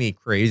driving me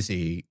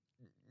crazy,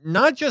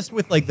 not just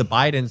with like the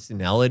Biden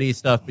senility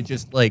stuff, but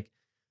just like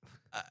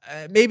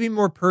maybe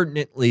more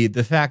pertinently,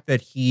 the fact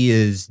that he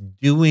is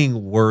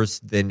doing worse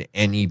than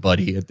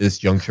anybody at this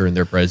juncture in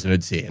their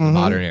presidency in the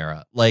modern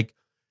era. Like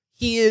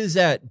he is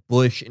at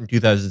Bush in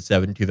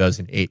 2007,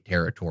 2008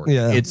 territory.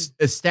 Yeah. It's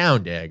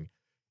astounding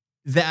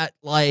that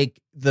like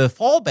the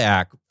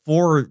fallback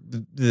for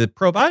the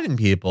pro-Biden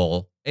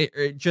people,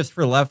 just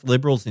for left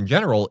liberals in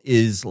general,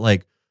 is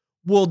like,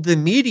 well, the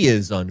media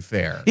is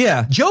unfair.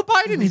 Yeah. Joe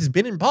Biden has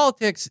been in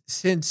politics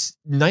since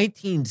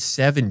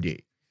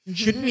 1970.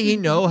 Shouldn't he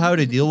know how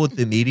to deal with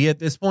the media at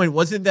this point?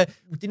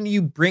 Didn't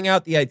you bring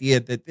out the idea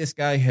that this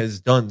guy has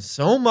done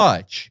so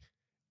much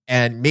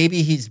and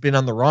maybe he's been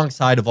on the wrong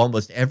side of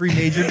almost every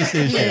major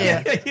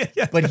decision,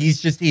 but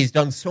he's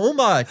done so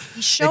much.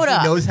 He showed that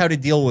up. He knows how to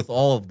deal with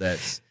all of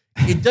this.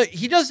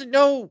 He doesn't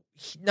know,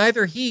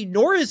 neither he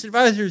nor his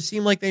advisors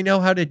seem like they know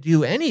how to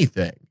do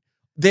anything.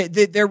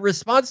 Their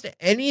response to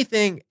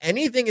anything in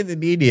the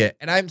media,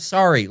 and I'm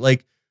sorry,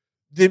 like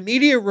the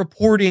media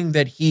reporting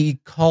that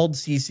he called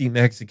Sisi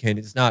Mexican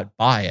is not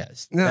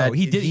biased. No,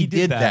 he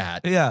did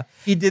that. Yeah.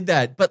 He did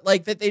that. But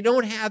like that they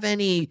don't have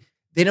any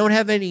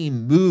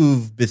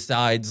move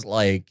besides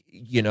like,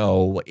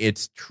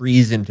 it's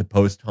treason to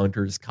post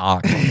Hunter's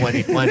cock in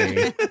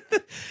 2020.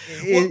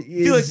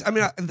 Felix, I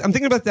mean, I'm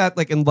thinking about that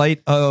like in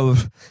light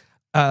of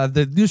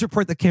the news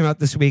report that came out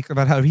this week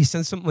about how he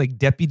sent some like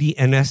deputy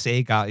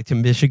NSA guy to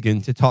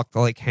Michigan to talk to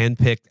like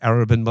handpicked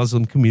Arab and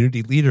Muslim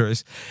community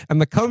leaders.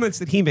 And the comments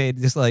that he made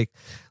is like,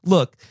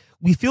 look,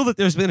 we feel that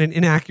there's been an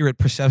inaccurate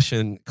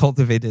perception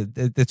cultivated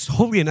that's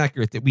wholly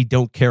inaccurate that we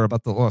don't care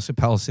about the loss of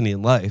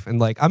Palestinian life. And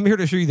like, I'm here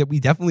to show you that we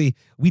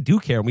do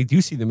care and we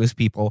do see them as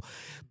people.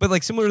 But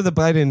like similar to the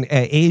Biden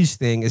age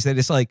thing is that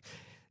it's like,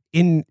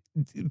 in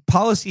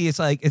policy, it's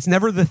like it's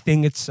never the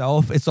thing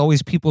itself. It's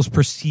always people's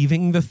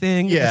perceiving the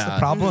thing. That's the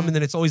problem. And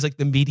then it's always like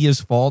the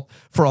media's fault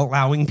for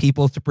allowing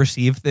people to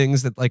perceive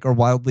things that like are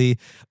wildly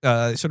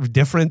sort of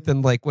different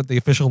than like what the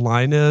official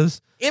line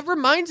is. It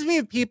reminds me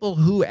of people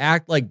who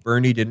act like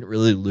Bernie didn't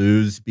really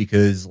lose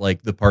because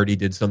like the party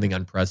did something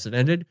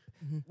unprecedented.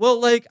 Well,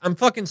 like, I'm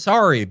fucking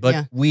sorry,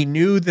 but we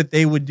knew that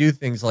they would do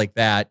things like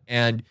that.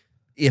 And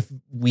if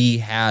we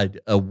had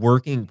a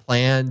working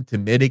plan to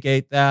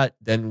mitigate that,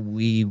 then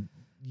the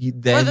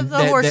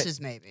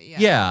horses, maybe.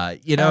 Yeah,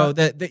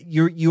 that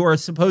you are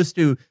supposed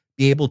to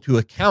be able to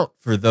account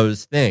for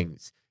those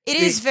things. It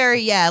is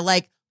very,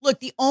 like, look,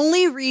 the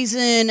only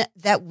reason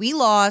that we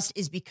lost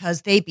is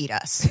because they beat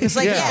us. It's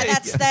like,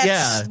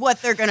 that's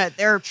what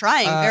they're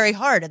trying very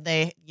hard. And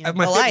they,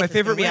 my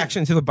favorite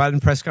reaction to the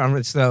Biden press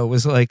conference, though,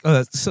 was like,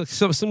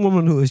 some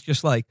woman who was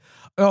just like,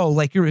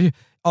 you're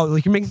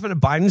making fun of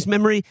Biden's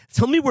memory.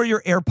 Tell me where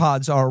your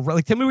AirPods are.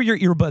 Like, tell me where your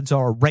earbuds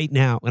are right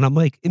now. And I'm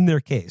like, in their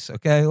case,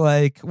 okay?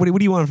 Like, what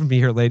do you want from me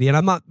here, lady? And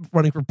I'm not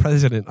running for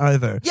president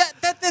either. Yeah,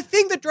 the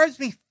thing that drives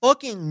me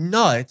fucking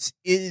nuts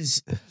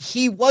is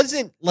he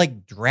wasn't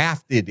like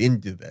drafted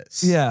into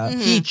this. Yeah,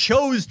 he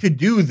chose to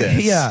do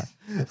this. Yeah,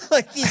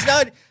 like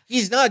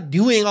he's not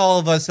doing all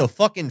of us a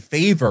fucking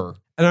favor.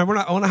 And I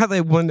want to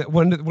highlight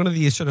one of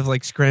these sort of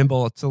like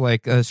scramble to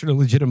like sort of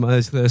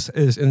legitimize this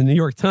is in the New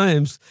York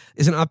Times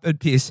is an op-ed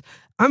piece.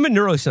 I'm a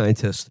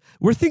neuroscientist.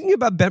 We're thinking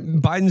about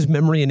Biden's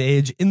memory and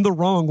age in the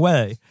wrong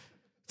way.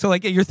 So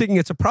like, you're thinking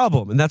it's a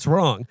problem, and that's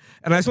wrong.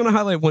 And I just want to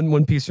highlight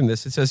one piece from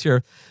this. It says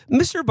here,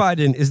 Mr.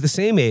 Biden is the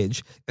same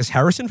age as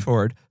Harrison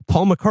Ford,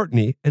 Paul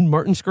McCartney, and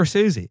Martin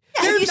Scorsese.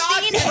 Have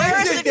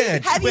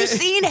you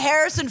seen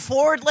Harrison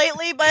Ford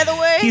lately, by the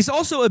way? He's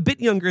also a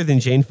bit younger than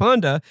Jane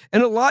Fonda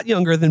and a lot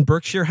younger than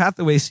Berkshire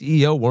Hathaway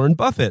CEO Warren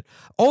Buffett.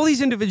 All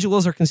these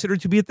individuals are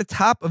considered to be at the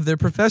top of their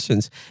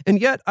professions,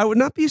 and yet I would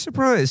not be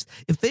surprised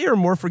if they are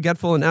more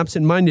forgetful and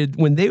absent-minded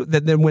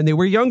than when they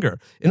were younger.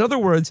 In other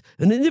words,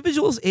 an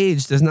individual's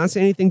age does not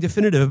say anything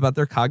definitive about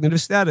their cognitive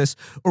status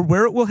or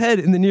where it will head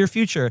in the near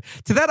future.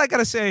 To that, I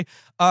gotta say,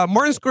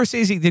 Martin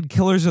Scorsese did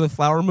Killers of the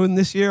Flower Moon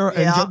this year,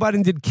 and Joe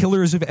Biden did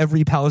Killers of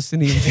Every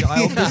Palestinian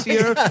Child this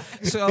year.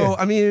 So,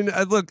 I mean,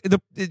 look,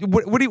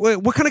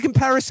 what kind of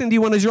comparison do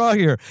you want to draw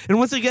here? And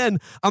once again,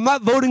 I'm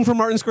not voting for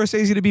Martin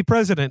Scorsese to be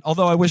president,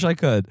 although I wish I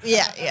could.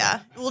 Yeah.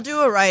 We'll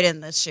do a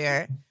write-in this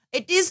year.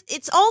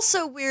 It's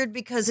also weird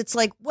because it's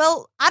like,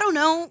 well, I don't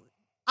know.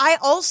 I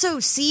also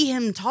see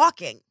him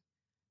talking.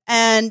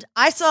 And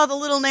I saw the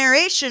little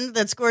narration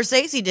that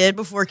Scorsese did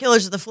before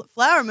Killers of the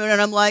Flower Moon,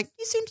 and I'm like,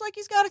 he seems like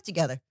he's got it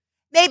together.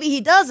 Maybe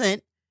he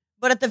doesn't,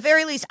 but at the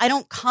very least, I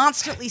don't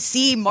constantly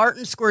see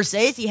Martin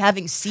Scorsese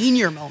having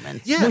senior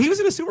moments. Yeah, well, he was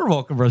in a Super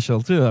Bowl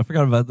commercial, too. I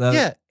forgot about that.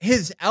 Yeah,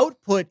 his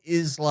output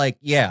is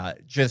like,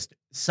 just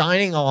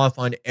signing off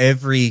on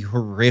every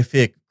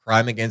horrific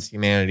crime against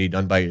humanity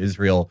done by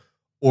Israel,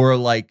 or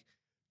like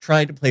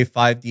trying to play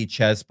 5D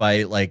chess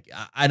by, like,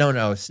 I don't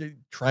know,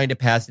 trying to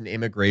pass an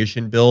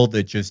immigration bill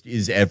that just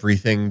is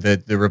everything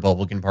that the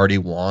Republican Party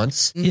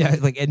wants. Yeah,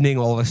 like ending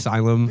all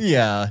asylum.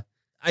 Yeah.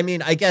 I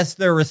mean, I guess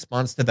their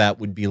response to that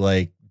would be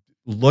like,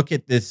 look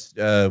at this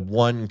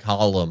one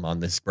column on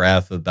this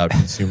graph about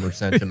consumer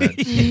sentiment.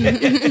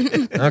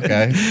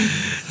 Okay.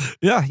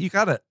 Yeah, you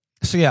got it.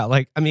 So, yeah,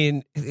 like, I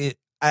mean,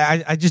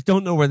 I just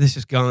don't know where this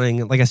is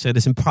going. Like I said,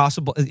 it's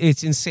impossible.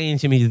 It's insane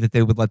to me that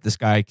they would let this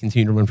guy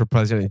continue to run for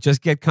president.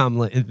 Just get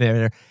Kamala in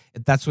there.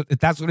 If that's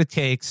what it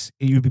takes,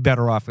 you'd be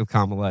better off with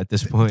Kamala at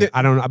this point.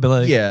 I don't know. I'd be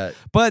like, yeah.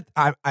 But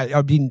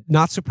I'd be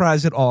not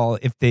surprised at all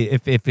if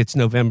it's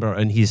November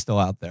and he's still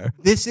out there.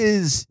 This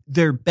is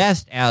their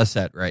best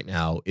asset right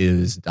now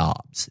is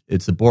Dobbs.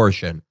 It's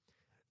abortion.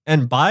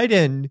 And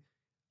Biden,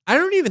 I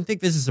don't even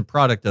think this is a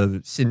product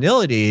of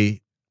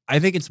senility. I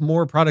think it's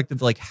more a product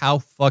of like how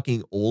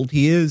fucking old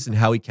he is and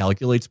how he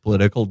calculates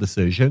political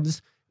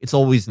decisions. It's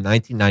always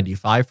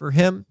 1995 for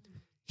him.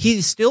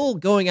 He's still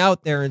going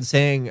out there and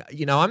saying,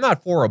 I'm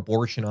not for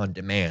abortion on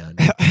demand,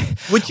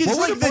 which is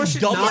like the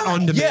dumb not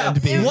on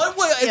demand.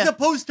 Yeah, as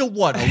opposed to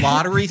what, a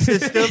lottery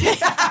system?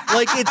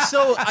 Like it's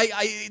so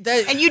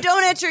and you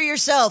don't enter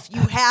yourself.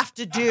 You have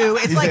to do.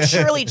 It's like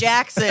Shirley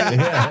Jackson.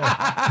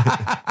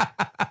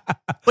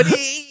 But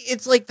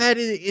it's like that.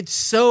 It's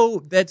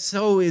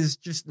so is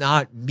just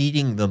not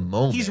meeting the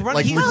moment. He's running.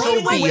 Like He's we're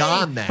so running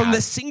beyond that from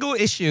the single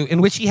issue in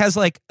which he has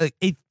like a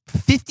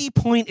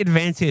 50-point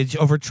advantage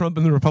over Trump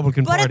and the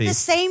Republican Party. Party. But at the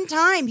same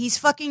time, he's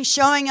fucking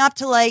showing up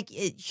to like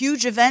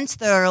huge events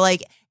that are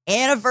like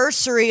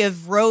anniversary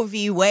of Roe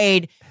v.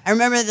 Wade. I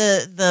remember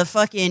the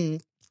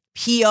fucking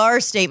PR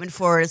statement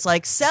for it. It's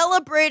like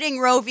celebrating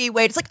Roe v.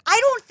 Wade. It's like, I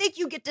don't think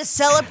you get to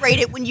celebrate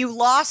it when you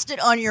lost it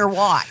on your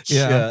watch.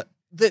 Yeah.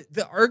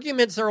 The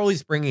arguments are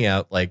always bringing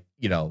out like,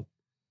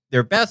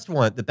 their best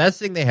one, the best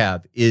thing they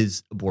have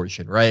is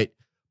abortion, right?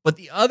 But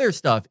the other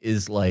stuff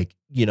is like,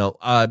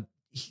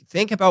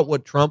 think about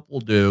what Trump will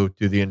do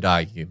to the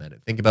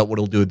undocumented. Think about what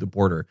he'll do at the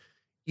border.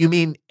 You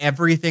mean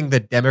everything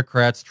that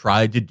Democrats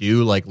tried to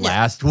do like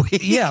last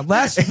week? Yeah,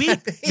 last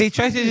week they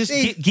tried to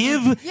just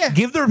give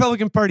the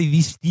Republican Party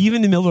the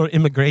Stephen Miller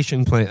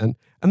immigration plan,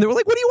 and they were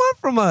like, "What do you want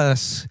from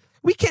us?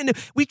 We can't.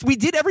 We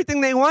did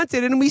everything they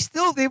wanted, and they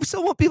still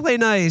won't be play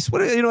nice.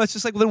 What It's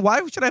just like, then why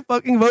should I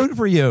fucking vote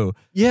for you?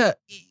 Yeah,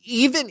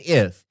 even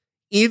if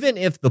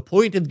the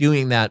point of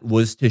doing that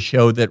was to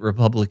show that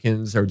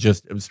Republicans are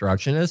just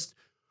obstructionists,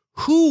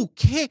 who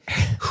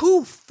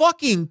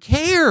fucking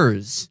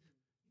cares?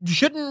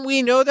 Shouldn't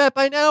we know that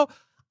by now?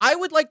 I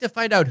would like to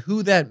find out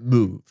who that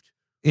moved.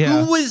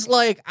 Yeah. Who was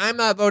like, I'm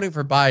not voting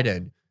for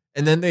Biden.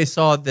 And then they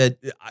saw that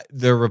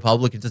the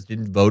Republicans just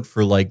didn't vote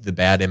for like the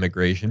bad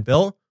immigration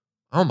bill.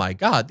 Oh my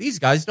God, these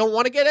guys don't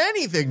want to get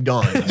anything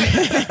done.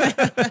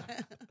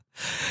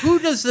 Who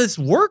does this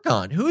work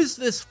on? Who is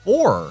this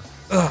for?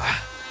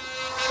 Ugh.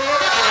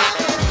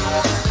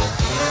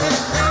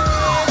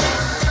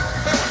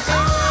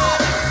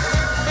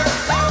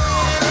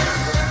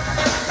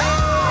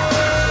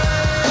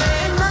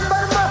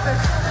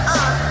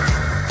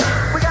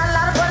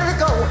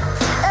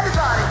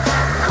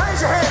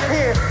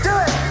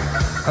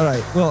 All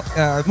right. Well,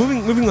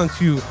 moving on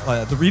to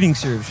the reading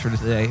series for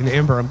today. And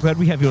Amber, I'm glad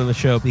we have you on the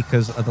show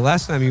because the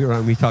last time you were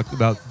on, we talked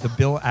about the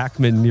Bill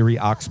Ackman, Miri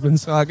Oxman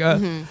saga.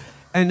 Mm-hmm.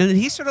 And then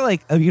he sort of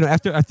like,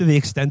 after the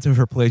extent of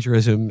her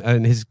plagiarism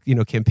and his,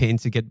 campaign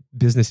to get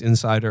Business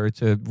Insider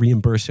to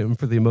reimburse him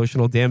for the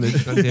emotional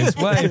damage on his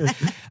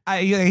wife,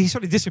 he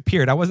sort of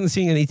disappeared. I wasn't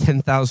seeing any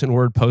 10,000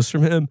 word posts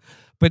from him.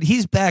 But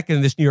he's back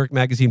in this New York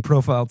Magazine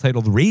profile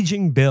titled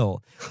Raging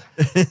Bill.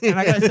 And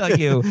I got to tell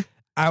you,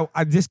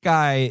 This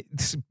guy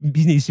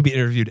he needs to be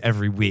interviewed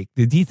every week.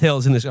 The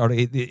details in this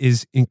article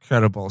is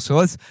incredible.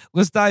 So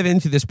let's dive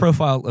into this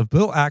profile of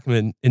Bill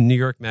Ackman in New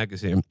York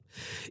Magazine.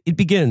 It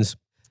begins,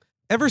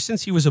 ever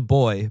since he was a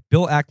boy,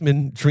 Bill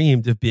Ackman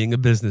dreamed of being a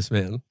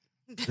businessman.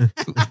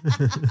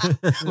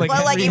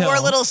 Like he wore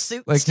little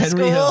suits to Henry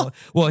school. Hill.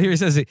 Well, here he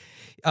says it.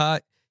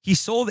 He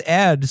sold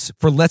ads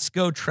for Let's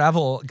Go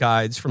travel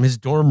guides from his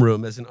dorm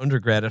room as an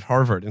undergrad at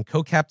Harvard and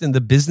co-captained the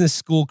business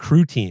school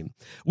crew team,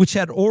 which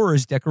had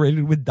oars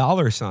decorated with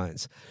dollar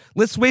signs.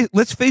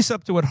 Let's face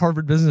up to what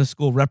Harvard Business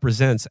School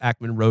represents,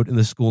 Ackman wrote in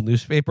the school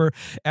newspaper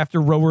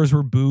after rowers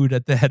were booed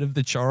at the head of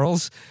the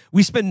Charles.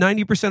 We spend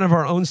 90% of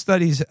our own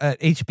studies at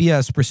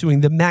HBS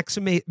pursuing the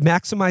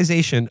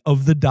maximization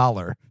of the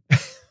dollar.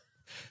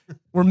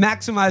 We're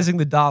maximizing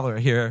the dollar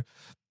here.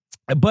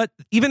 But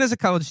even as a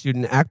college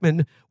student,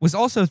 Ackman was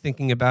also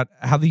thinking about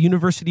how the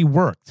university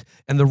worked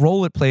and the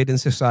role it played in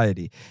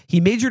society. He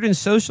majored in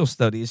social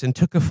studies and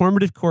took a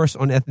formative course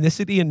on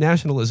ethnicity and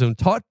nationalism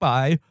taught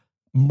by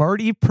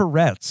Marty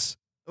Peretz.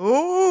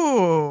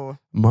 Ooh.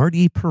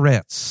 Marty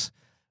Peretz,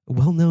 a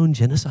well-known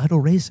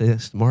genocidal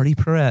racist, Marty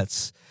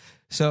Peretz.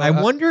 So I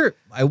wonder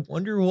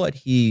what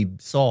he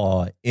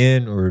saw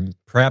in or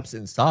perhaps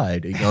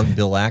inside a young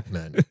Bill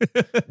Ackman,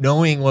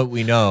 knowing what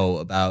we know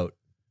about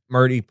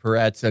Marty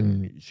Peretz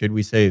and, should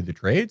we say, the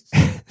trades?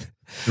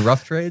 The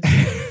rough trades?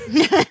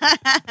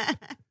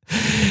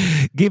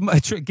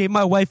 Gave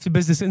my wife to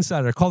Business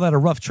Insider. Call that a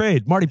rough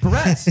trade. Marty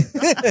Peretz.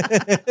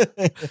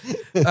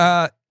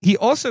 He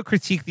also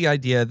critiqued the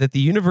idea that the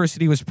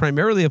university was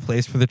primarily a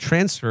place for the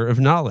transfer of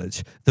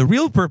knowledge. The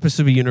real purpose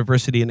of a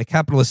university in a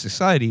capitalist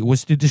society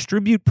was to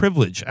distribute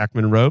privilege,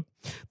 Ackman wrote.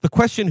 The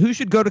question who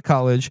should go to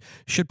college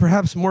should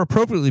perhaps more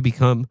appropriately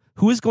become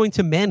who is going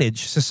to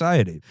manage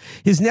society.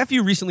 His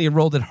nephew recently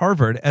enrolled at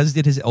Harvard, as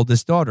did his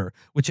eldest daughter,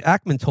 which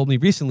Ackman told me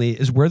recently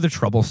is where the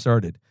trouble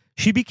started.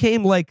 She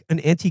became like an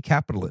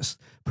anti-capitalist,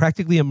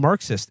 practically a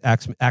Marxist,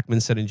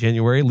 Ackman said in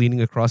January,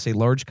 leaning across a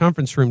large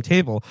conference room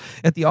table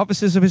at the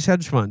offices of his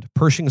hedge fund,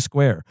 Pershing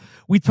Square.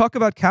 We'd talk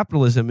about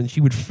capitalism and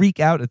she would freak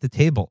out at the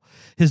table.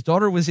 His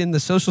daughter was in the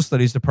social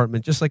studies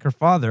department, just like her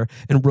father,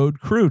 and rode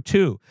crew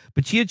too.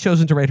 But she had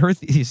chosen to write her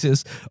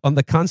thesis on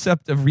the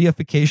concept of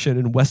reification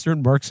in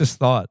Western Marxist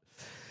thought.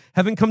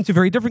 Having come to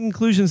very different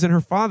conclusions than her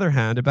father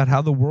had about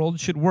how the world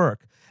should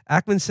work,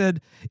 Ackman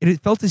said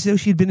it felt as though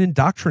she'd been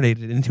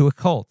indoctrinated into a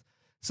cult.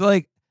 So,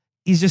 like,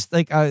 he's just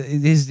like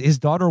his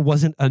daughter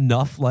wasn't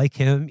enough like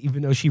him,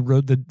 even though she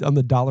rode on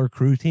the dollar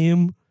crew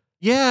team.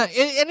 Yeah,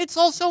 and it's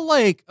also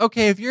like,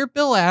 okay, if you're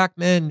Bill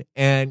Ackman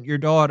and your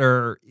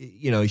daughter,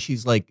 you know,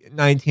 she's like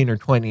 19 or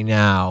 20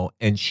 now,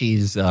 and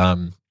she's, you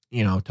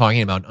know,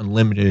 talking about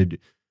unlimited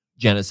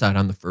genocide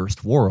on the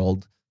first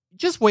world,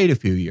 just wait a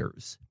few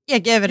years. Yeah,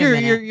 give it a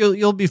minute.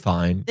 You'll be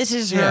fine. This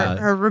is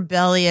her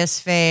rebellious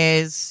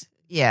phase.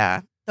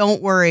 Yeah.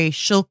 Don't worry.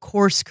 She'll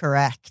course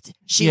correct.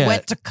 She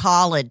went to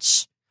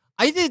college.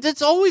 I think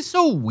that's always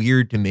so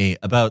weird to me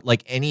about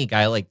like any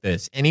guy like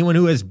this, anyone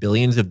who has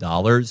billions of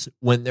dollars,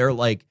 when their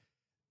like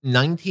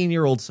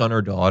 19-year-old son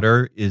or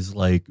daughter is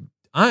like,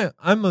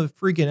 I'm a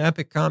freaking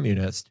epic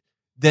communist,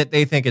 that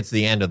they think it's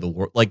the end of the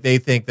world. Like they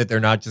think that they're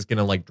not just going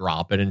to like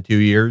drop it in 2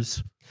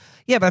 years.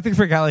 Yeah, but I think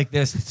for a guy like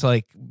this, it's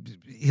like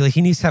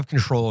he needs to have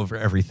control over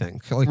everything.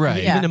 So like,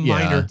 right. Even a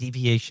minor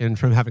deviation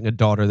from having a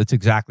daughter that's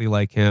exactly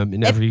like him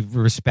in every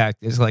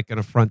respect is like an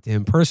affront to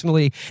him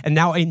personally, and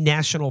now a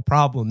national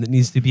problem that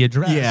needs to be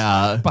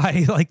addressed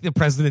by like the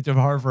president of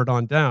Harvard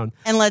on down.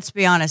 And let's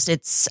be honest,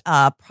 it's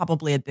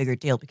probably a bigger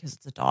deal because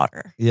it's a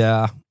daughter.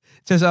 Yeah.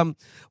 It says,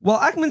 while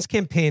Ackman's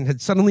campaign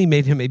had suddenly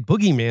made him a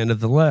boogeyman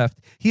of the left,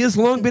 he has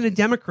long been a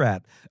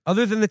Democrat,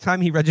 other than the time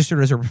he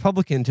registered as a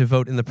Republican to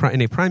vote in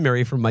a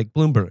primary for Mike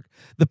Bloomberg.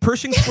 The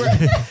Pershing Square,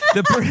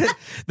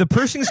 the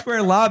Pershing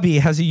Square lobby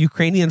has a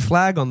Ukrainian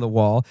flag on the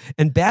wall,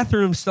 and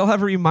bathrooms still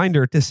have a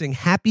reminder to sing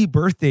 "Happy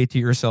Birthday" to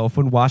yourself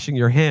when washing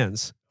your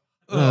hands.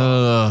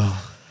 Wow,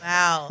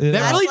 Yeah.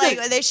 that's really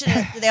like they should.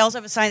 They also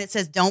have a sign that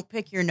says "Don't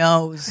pick your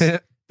nose."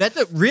 That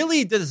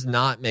really does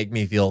not make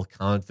me feel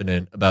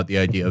confident about the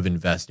idea of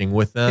investing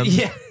with them.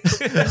 Yeah.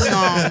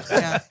 No,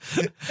 yeah.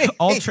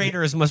 All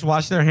traders must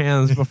wash their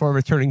hands before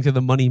returning to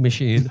the money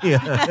machine.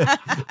 Yeah.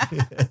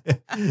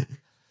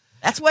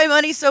 That's why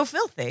money's so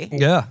filthy.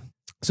 Yeah.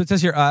 So it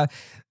says here,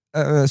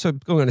 so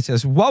going on, it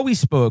says, while we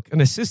spoke,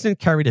 an assistant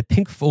carried a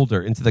pink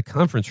folder into the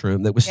conference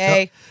room that was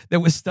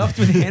stuffed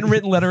with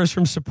handwritten letters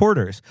from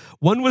supporters.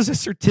 One was a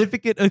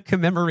certificate of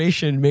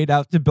commemoration made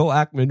out to Bill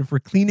Ackman for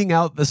cleaning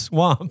out the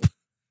swamp.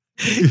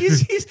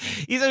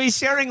 He's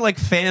sharing like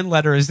fan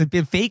letters,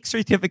 fake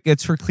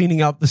certificates for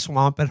cleaning out the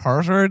swamp at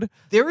Harvard.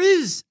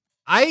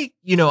 I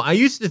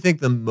used to think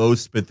the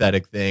most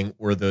pathetic thing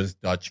were those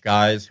Dutch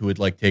guys who would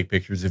like take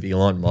pictures of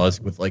Elon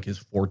Musk with like his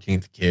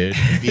 14th kid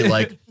and be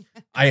like,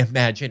 I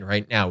imagine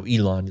right now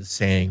Elon is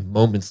saying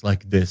moments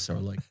like this are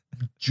like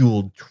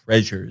jeweled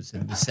treasures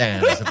in the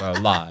sands of our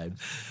lives.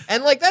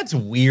 And like, that's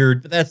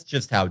weird, but that's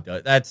just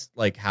that's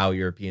like how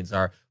Europeans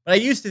are. But I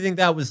used to think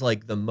that was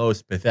like the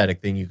most pathetic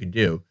thing you could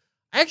do.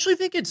 I actually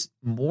think it's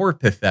more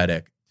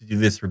pathetic to do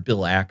this for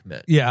Bill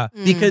Ackman. Yeah.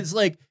 Because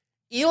like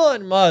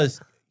Elon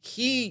Musk,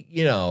 he,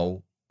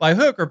 by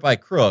hook or by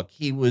crook,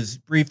 he was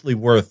briefly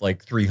worth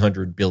like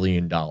 $300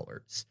 billion.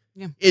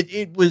 Yeah.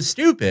 It was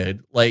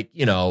stupid. Like,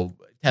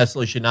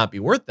 Tesla should not be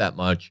worth that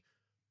much.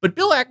 But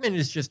Bill Ackman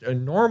is just a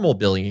normal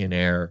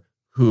billionaire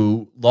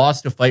who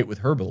lost a fight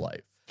with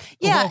Herbalife.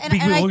 Yeah, Well, and we're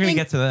I going to think,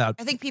 get to that.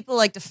 I think people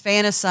like to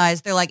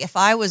fantasize. They're like, if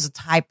I was a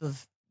type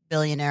of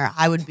billionaire,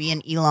 I would be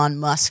an Elon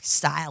Musk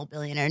style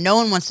billionaire. No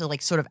one wants to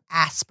like sort of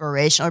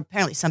aspirational.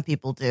 Apparently, some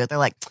people do. They're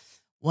like,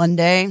 one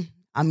day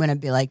I'm going to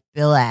be like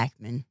Bill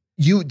Ackman.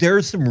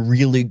 There's some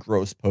really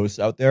gross posts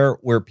out there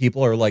where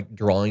people are like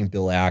drawing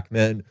Bill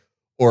Ackman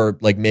or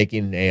like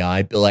making an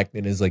AI. Bill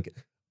Ackman is like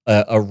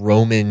a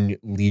Roman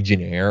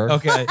legionnaire.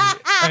 Okay.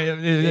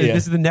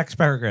 This is the next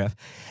paragraph.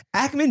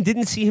 Ackman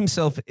didn't see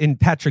himself in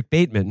Patrick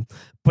Bateman,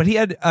 but he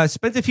had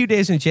spent a few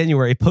days in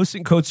January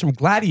posting quotes from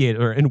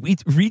Gladiator and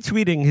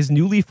retweeting his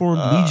newly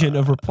formed legion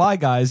of reply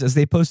guys as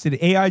they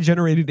posted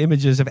AI-generated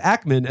images of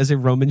Ackman as a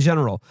Roman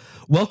general.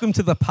 Welcome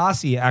to the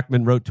posse,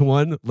 Ackman wrote to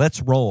one.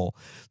 Let's roll.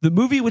 The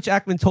movie, which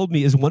Ackman told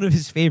me is one of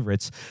his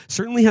favorites,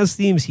 certainly has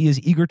themes he is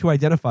eager to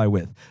identify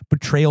with.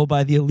 Betrayal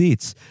by the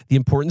elites, the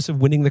importance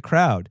of winning the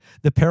crowd,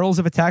 the perils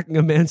of attacking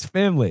a man's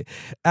family.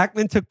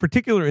 Ackman took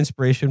particular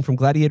inspiration from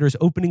Gladiator's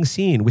opening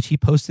scene, which he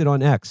posted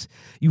on X.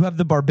 You have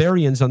the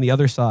barbarians on the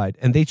other side,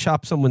 and they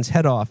chop someone's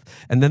head off,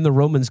 and then the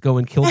Romans go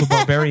and kill the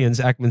barbarians,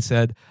 Ackman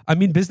said. I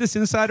mean, Business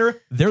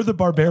Insider, they're the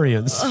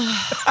barbarians.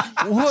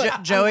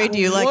 Joey, do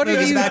you like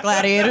movies about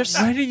gladiators?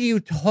 What are you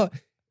talking?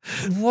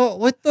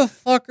 What the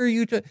fuck are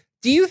you talking?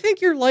 Do you think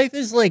your life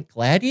is like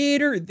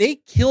Gladiator? They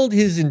killed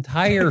his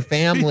entire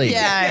family.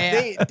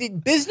 Yeah. The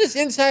Business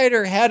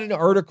Insider had an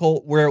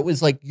article where it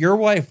was like, your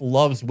wife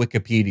loves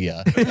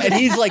Wikipedia. And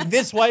he's like,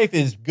 this wife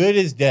is good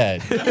as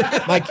dead.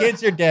 My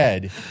kids are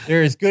dead.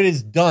 They're as good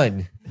as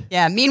done.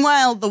 Yeah.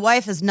 Meanwhile, the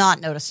wife has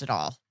not noticed at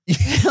all.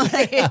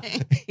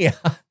 Yeah.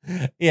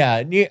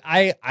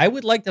 I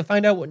would like to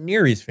find out what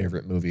Neri's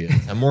favorite movie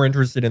is. I'm more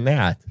interested in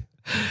that.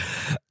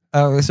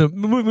 So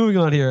moving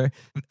on here.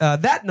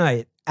 That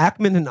night,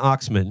 Ackman and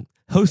Oxman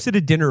hosted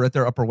a dinner at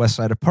their Upper West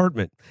Side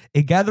apartment,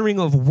 a gathering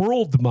of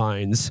world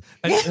minds.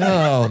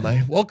 Oh,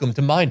 my. Welcome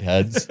to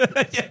Mindheads.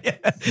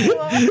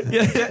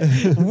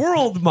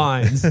 World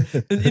Minds,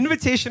 an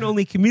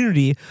invitation-only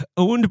community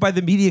owned by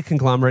the media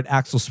conglomerate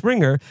Axel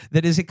Springer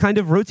that is a kind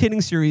of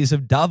rotating series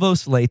of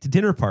Davos-late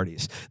dinner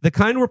parties, the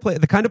kind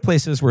of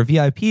places where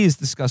VIPs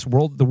discuss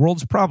the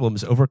world's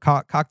problems over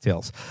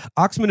cocktails.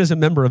 Oxman is a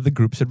member of the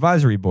group's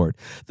advisory board.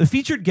 The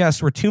featured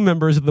guests were two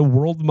members of the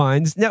World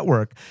Minds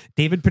Network,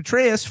 David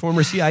Petraeus,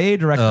 former CIA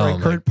director and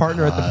current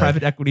partner at the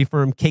private equity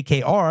firm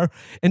KKR,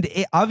 and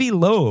Avi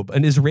Loeb,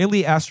 an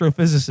Israeli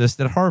astrophysicist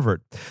at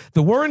Harvard.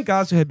 The war in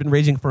Gaza had been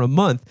raging for a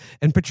month,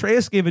 and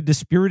Petraeus gave a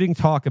dispiriting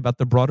talk about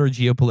the broader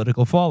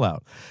geopolitical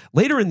fallout.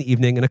 Later in the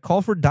evening, in a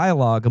call for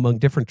dialogue among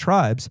different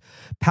tribes,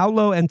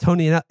 Paolo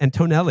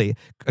Antonelli,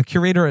 a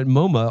curator at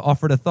MoMA,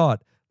 offered a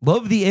thought.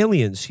 Love the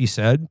aliens, he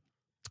said.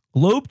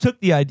 Loeb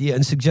took the idea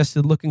and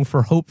suggested looking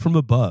for hope from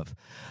above.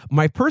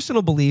 My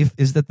personal belief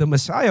is that the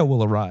Messiah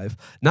will arrive,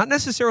 not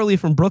necessarily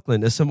from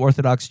Brooklyn, as some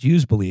Orthodox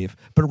Jews believe,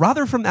 but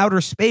rather from outer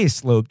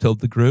space, Loeb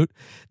told the group.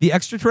 The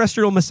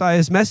extraterrestrial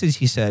Messiah's message,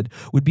 he said,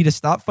 would be to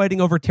stop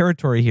fighting over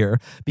territory here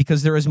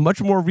because there is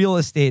much more real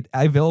estate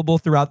available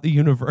throughout the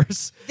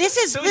universe. This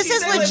is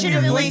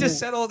legitimately We're going to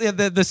settle.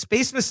 The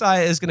space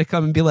Messiah is going to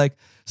come and be like,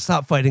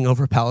 stop fighting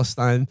over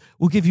Palestine.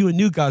 We'll give you a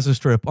new Gaza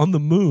Strip on the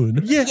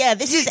moon. Yeah,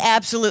 this is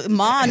absolute.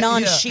 Ma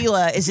Non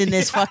Sheila is in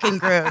this fucking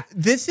group.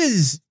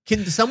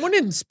 Can someone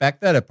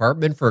inspect that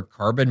apartment for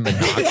carbon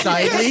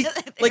monoxide leak?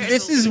 Like,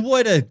 this is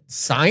what a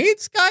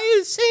science guy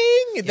is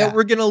saying? That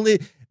we're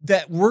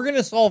going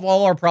to solve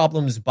all our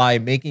problems by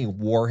making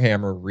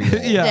Warhammer real.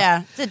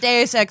 Yeah. It's a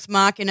Deus Ex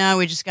Machina.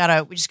 We just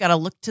gotta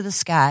look to the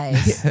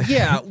skies.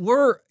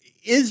 We're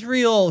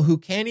Israel, who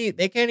can't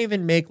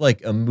even make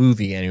like a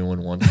movie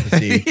anyone wants to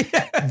see.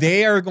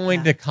 They are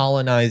going to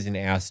colonize an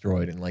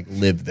asteroid and like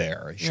live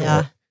there. Sure.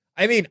 Yeah.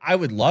 I mean, I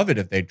would love it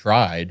if they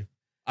tried.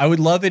 I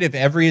would love it if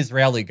every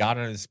Israeli got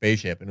on a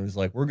spaceship and was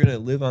like, we're going to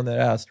live on that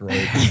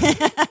asteroid.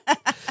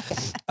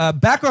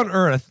 Back on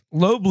Earth,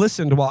 Loeb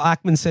listened while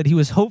Ackman said he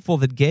was hopeful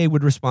that Gay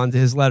would respond to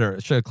his letter.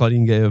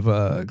 Claudine Gay of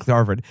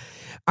Harvard.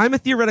 I'm a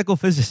theoretical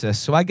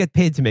physicist, so I get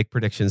paid to make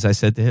predictions, I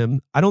said to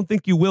him. I don't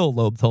think you will,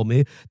 Loeb told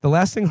me. The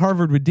last thing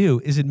Harvard would do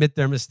is admit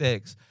their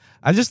mistakes.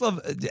 I just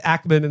love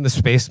Ackman and the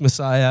Space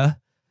Messiah.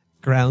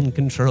 Ground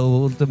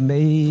control to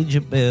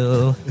Major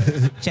Bill.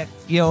 Check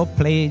your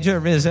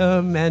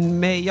plagiarism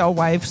and may your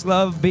wife's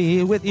love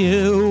be with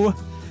you.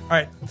 All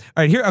right.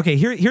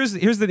 Here's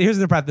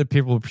the part that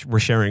people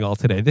were sharing all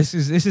today. This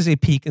is a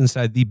peek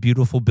inside the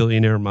beautiful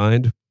billionaire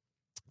mind.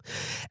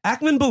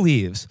 Ackman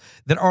believes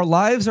that our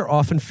lives are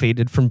often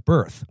fated from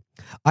birth.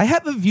 I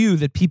have a view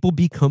that people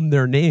become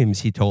their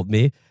names, he told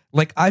me.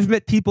 Like, I've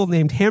met people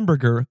named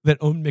Hamburger that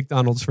own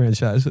McDonald's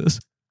franchises.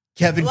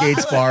 Kevin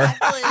Gates bar.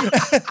 I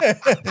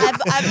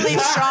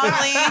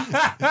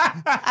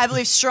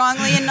believe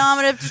strongly in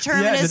nominative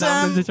determinism.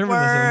 nominative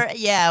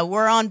determinism.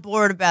 We're on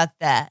board about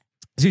that.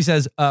 So he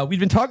says, we'd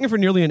been talking for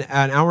nearly an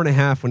hour and a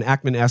half when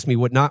Ackman asked me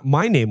what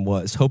my name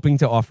was, hoping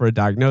to offer a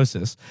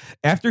diagnosis.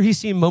 After he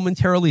seemed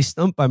momentarily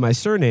stumped by my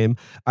surname,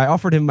 I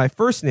offered him my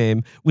first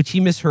name, which he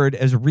misheard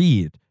as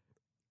Reed.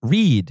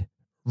 Reed.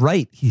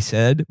 Right, he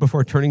said,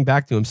 before turning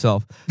back to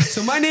himself.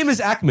 So my name is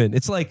Ackman.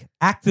 It's like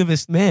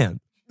activist man.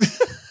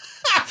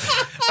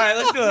 All right,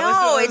 let's do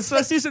it.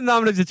 Let's do some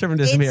nominative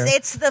determinism here.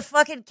 It's the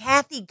fucking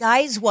Kathy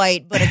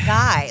Guyswhite, but a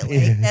guy.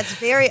 Like, that's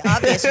very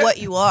obvious what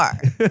you are.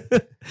 All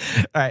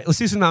right, let's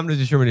do some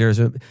nominative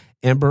determinism.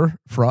 Amber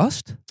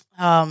Frost?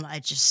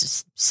 I just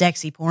a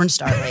sexy porn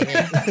star lady.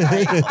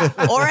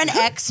 Like, or an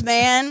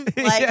X-Man.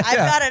 Like, I've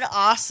got an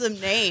awesome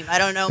name. I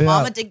don't know. Yeah.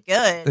 Mama did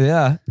good.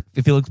 Yeah.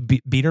 If you look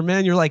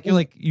Beaterman,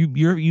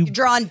 you're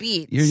drawing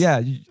beats.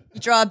 You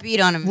draw a beat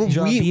on him.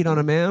 draw a beat on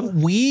a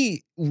man.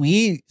 We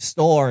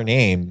stole our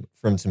name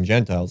from some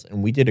Gentiles,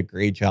 and we did a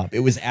great job. It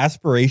was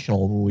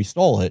aspirational when we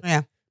stole it.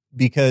 Yeah.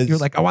 Because You're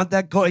like, I want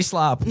that goy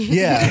slop.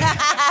 yeah,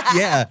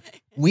 yeah.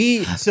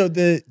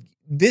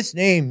 This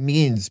name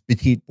means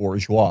petite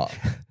bourgeois.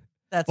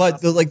 That's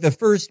But awesome. the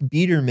first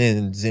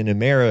Biedermans in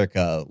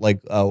America,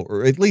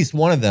 or at least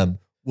one of them,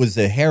 was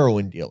a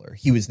heroin dealer.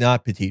 He was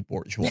not petite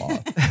bourgeois.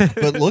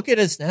 But look at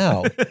us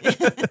now.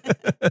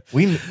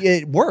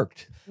 It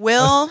worked.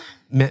 Will,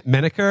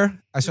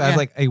 Menaker. So I have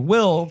like a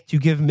will to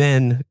give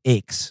men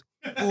aches.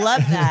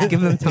 love that.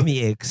 Give them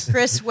tummy aches.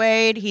 Chris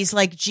Wade, he's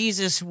like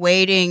Jesus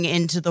wading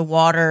into the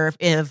water of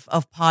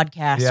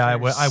podcasters. Yeah,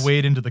 I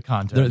wade into the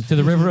content. To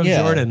the river of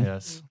Yeah. Jordan.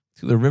 Yes.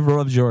 To the river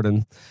of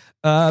Jordan.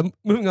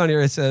 Moving on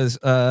here, it says,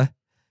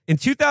 in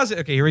 2000,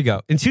 okay, here we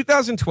go. In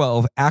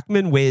 2012,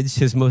 Ackman waged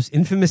his most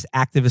infamous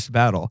activist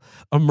battle,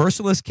 a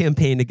merciless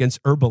campaign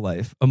against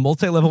Herbalife, a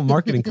multi-level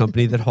marketing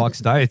company that hawks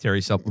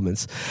dietary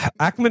supplements.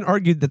 Ackman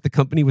argued that the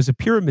company was a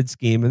pyramid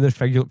scheme and that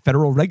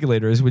federal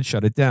regulators would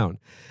shut it down.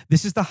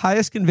 This is the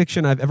highest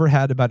conviction I've ever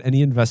had about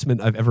any investment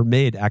I've ever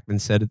made,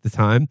 Ackman said at the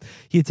time.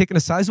 He had taken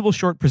a sizable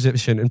short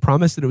position and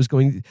promised that it was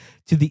going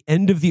to the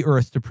end of the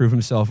earth to prove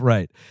himself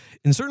right.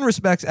 In certain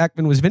respects,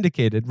 Ackman was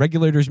vindicated.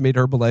 Regulators made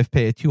Herbalife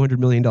pay a $200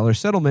 million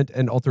settlement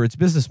and alter its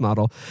business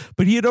model,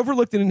 but he had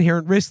overlooked an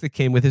inherent risk that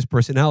came with his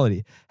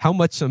personality, how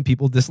much some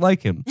people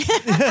dislike him.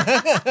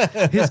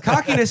 His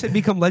cockiness had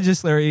become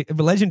legendary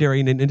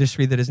in an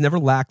industry that has never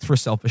lacked for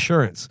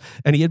self-assurance,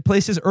 and he had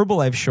placed his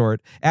Herbalife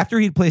short. After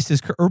he'd placed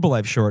his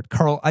Herbalife short,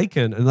 Carl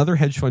Icahn, another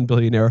hedge fund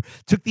billionaire,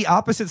 took the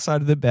opposite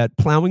side of the bet,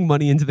 plowing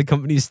money into the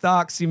company's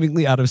stock,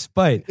 seemingly out of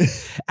spite.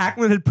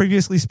 Ackman had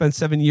previously spent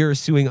 7 years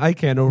suing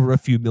Icahn over a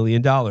few $1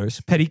 million,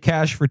 petty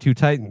cash for two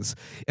titans.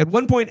 At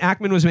one point,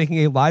 Ackman was making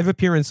a live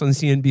appearance on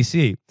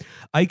CNBC.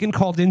 Icahn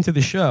called into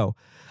the show.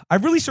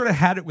 I've really sort of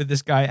had it with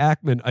this guy,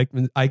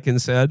 Icahn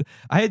said.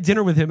 I had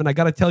dinner with him, and I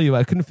got to tell you,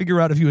 I couldn't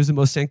figure out if he was the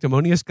most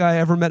sanctimonious guy I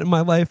ever met in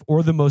my life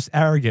or the most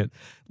arrogant.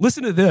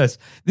 Listen to this.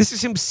 This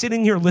is him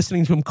sitting here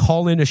listening to him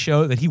call in a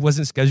show that he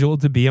wasn't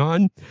scheduled to be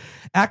on.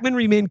 Ackman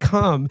remained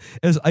calm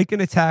as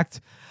Icahn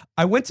attacked.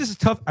 I went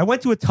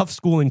to a tough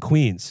school in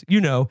Queens,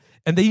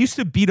 and they used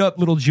to beat up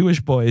little Jewish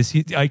boys,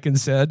 Icahn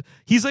said.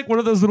 He's like one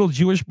of those little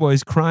Jewish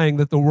boys crying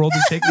that the world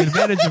is taking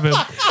advantage of him.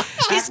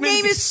 His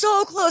name is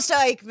so close to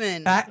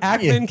Eichmann.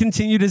 Ackman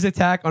continued his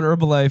attack on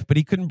Herbalife, but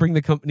he couldn't bring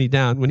the company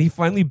down. When he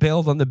finally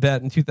bailed on the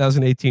bet in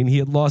 2018, he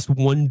had lost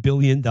 $1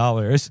 billion.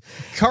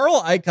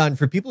 Carl Icahn,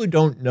 for people who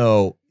don't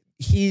know,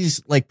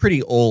 he's like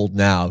pretty old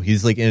now.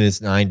 He's like in his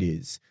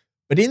 90s.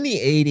 But in the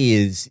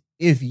 80s,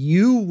 if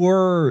you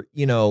were,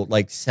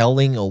 like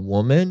selling a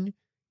woman,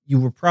 you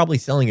were probably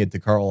selling it to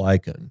Carl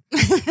Icahn.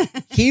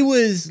 He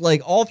was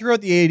like all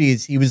throughout the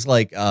 80s, he was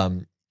like,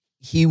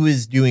 he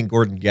was doing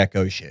Gordon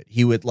Gekko shit.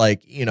 He would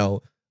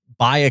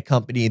buy a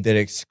company that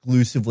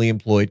exclusively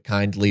employed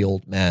kindly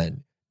old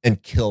men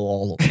and kill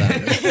all of them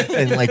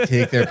and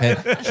take their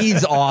pen.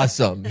 He's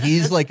awesome.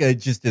 He's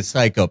just a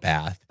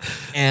psychopath.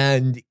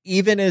 And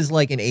even as an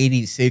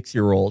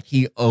 86-year-old,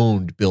 he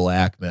owned Bill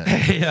Ackman.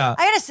 Yeah.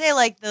 I gotta say,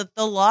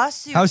 the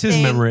lawsuit. How's his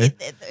thing, memory?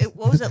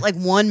 What was it,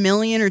 $1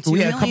 million or $2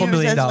 million? A couple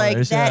million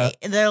dollars. That,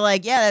 they're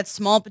like, yeah, that's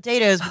small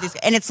potatoes with these,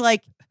 and it's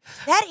like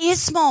that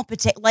is small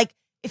potato. Like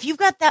if you've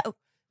got that,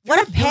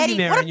 what a petty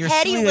little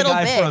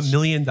bitch for $1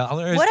 million.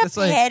 What a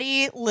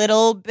petty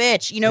little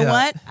bitch. You know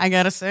what? I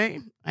gotta say,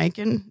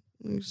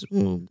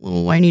 little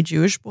whiny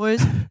Jewish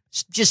boys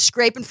just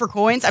scraping for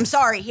coins. I'm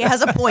sorry. He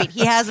has a point.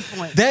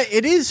 That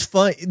it is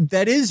fun.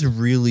 That is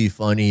really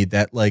funny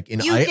that you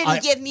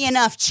didn't give me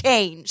enough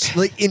change.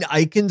 In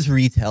Icahnn's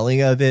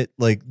retelling of it,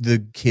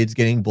 the kids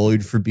getting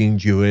bullied for being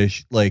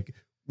Jewish,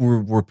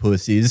 were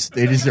pussies.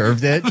 They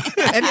deserved it.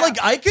 And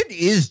Icahn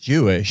is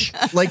Jewish.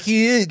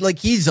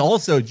 He's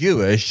also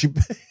Jewish.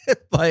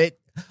 But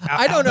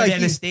I don't know.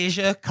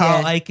 Anastasia,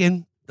 Carl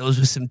Icahn. Those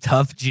were some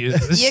tough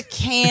Jews. You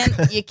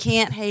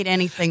can't hate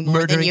anything more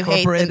Murder than you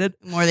hate Incorporated.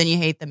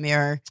 the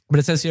Mirror. But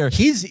it says here,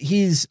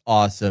 He's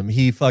awesome.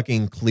 He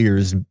fucking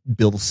clears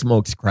Bill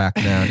Smokes crack,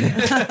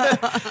 man.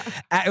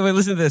 wait,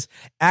 listen to this.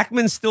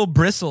 Ackman still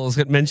bristles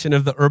at mention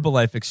of the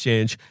Herbalife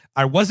exchange.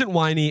 I wasn't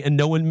whiny and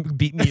no one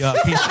beat me up.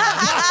 He said.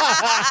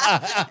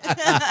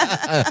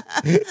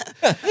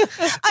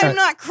 I'm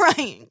not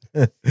crying.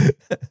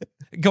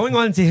 Going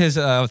on to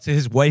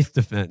his wife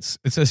defense,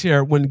 it says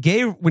here when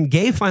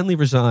Gay finally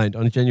resigned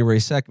on January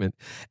 2nd,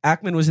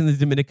 Ackman was in the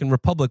Dominican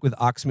Republic with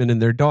Oxman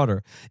and their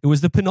daughter. It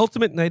was the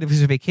penultimate night of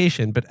his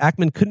vacation, but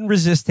Ackman couldn't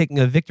resist taking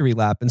a victory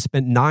lap and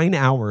spent 9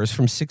 hours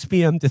from 6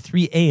 p.m. to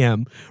 3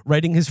 a.m.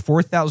 writing his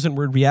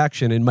 4,000-word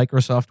reaction in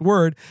Microsoft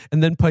Word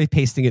and then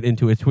pasting it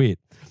into a tweet.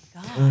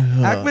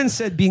 Ackman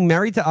said being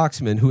married to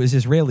Oxman, who is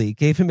Israeli,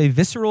 gave him a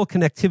visceral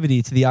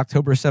connectivity to the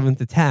October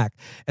 7th attack,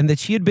 and that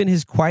she had been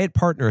his quiet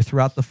partner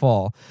throughout the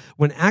fall.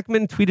 When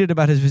Ackman tweeted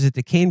about his visit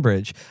to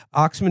Cambridge,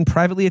 Oxman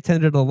privately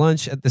attended a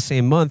lunch at the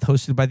same month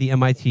hosted by the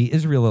MIT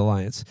Israel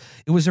Alliance.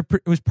 It was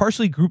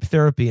partially group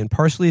therapy and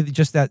partially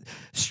just that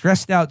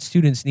stressed out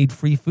students need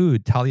free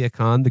food, Talia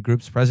Khan, the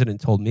group's president,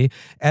 told me,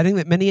 adding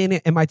that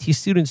many MIT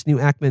students knew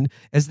Ackman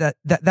as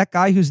that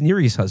guy who's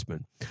Neri's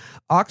husband.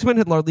 Oxman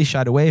had largely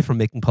shied away from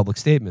making public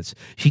statements.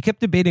 She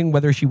kept debating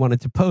whether she wanted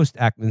to post,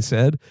 Ackman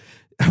said.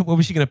 What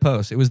was she going to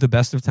post? It was the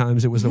best of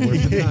times. It was the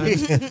worst of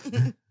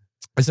times.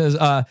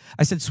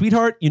 I said,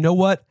 sweetheart, you know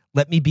what?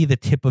 Let me be the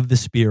tip of the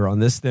spear on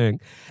this thing.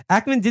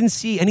 Ackman didn't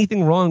see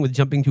anything wrong with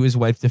jumping to his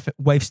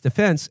wife's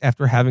defense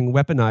after having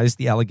weaponized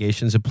the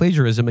allegations of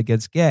plagiarism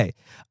against Gay.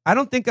 I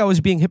don't think I was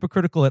being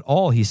hypocritical at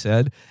all, he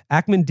said.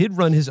 Ackman did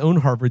run his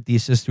own Harvard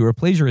thesis through a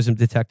plagiarism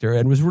detector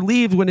and was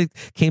relieved when it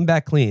came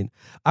back clean.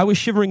 I was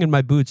shivering in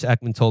my boots,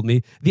 Ackman told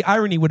me. The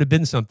irony would have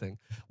been something.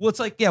 Well,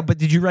 it's like, yeah, but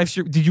did you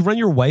run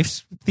your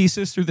wife's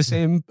thesis through the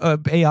same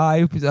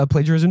AI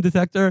plagiarism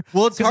detector?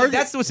 Well, it's hard.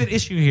 That's what's at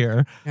issue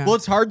here. Yeah. Well,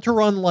 it's hard to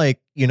run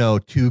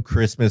two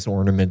Christmas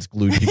ornaments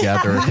glued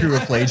together through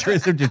a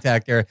plagiarism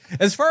detector.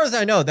 As far as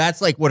I know,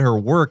 that's like what her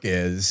work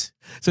is.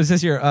 So it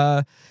says here,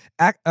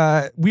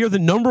 we are the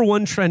number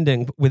one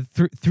trending with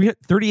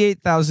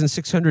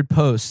 38,600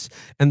 posts,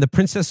 and the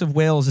Princess of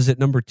Wales is at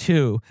number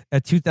 2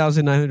 at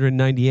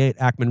 2,998.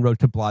 Ackman wrote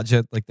to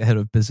Blodgett, like the head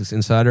of Business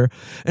Insider.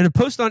 In a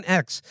post on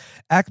X,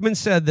 Ackman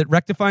said that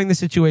rectifying the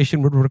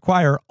situation would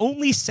require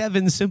only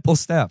 7 simple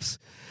steps,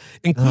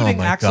 including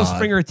Axel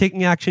Springer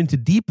taking action to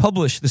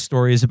depublish the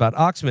stories about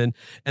Oxman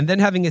and then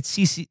having its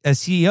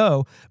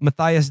CEO,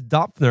 Matthias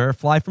Dopfner,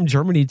 fly from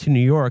Germany to New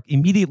York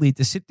immediately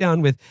to sit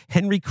down with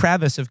Henry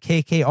Kravis of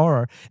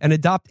KKR and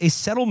adopt a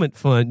settlement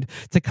fund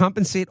to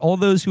compensate all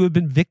those who have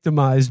been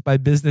victimized by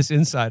Business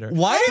Insider.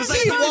 Why is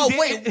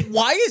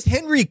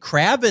Henry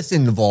Kravis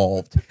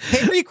involved?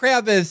 Henry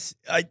Kravis,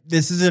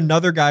 this is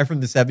another guy from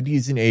the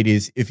 70s and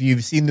 80s. If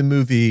you've seen the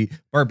movie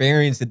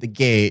Barbarians at the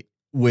Gate,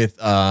 with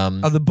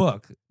the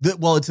book.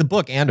 It's a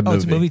book and a movie.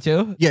 It's a movie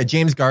too? Yeah,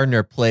 James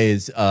Gardner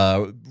plays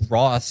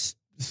Ross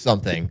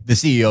something, the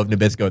CEO of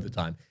Nabisco at the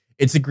time.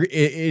 It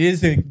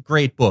is a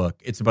great book.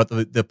 It's about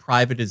the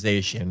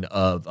privatization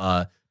of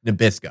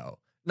Nabisco.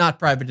 Not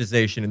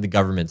privatization in the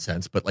government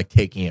sense, but like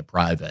taking it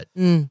private.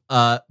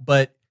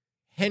 But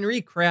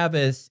Henry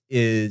Kravis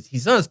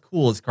he's not as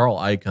cool as Carl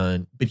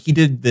Icahn, but he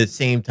did the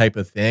same type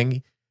of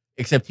thing,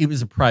 except he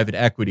was a private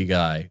equity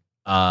guy.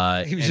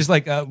 He was just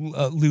like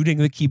looting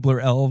the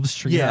Keebler elves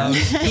tree house.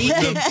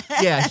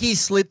 He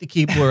slit the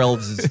Keebler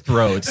elves'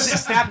 throats.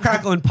 Snap,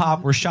 Crackle, and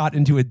Pop were shot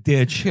into a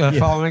ditch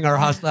following our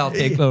hostile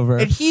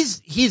takeover. And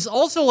he's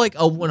also like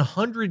a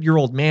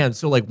 100-year-old man.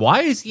 So like,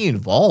 why is he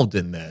involved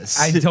in this?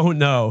 I don't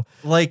know.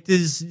 Like,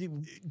 does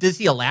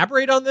he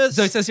elaborate on this?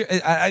 So it says here.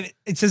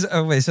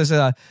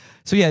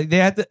 They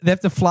have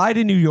to fly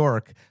to New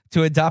York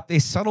to adopt a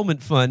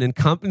settlement fund and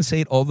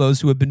compensate all those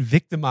who have been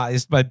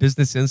victimized by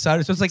Business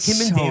Insider. So it's like him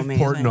and Dave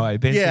Portnoy,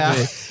 basically. Yeah.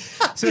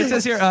 So it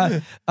says here,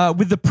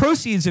 with the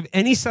proceeds of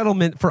any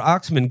settlement for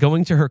Oxman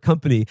going to her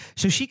company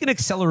so she can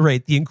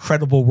accelerate the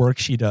incredible work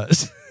she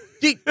does.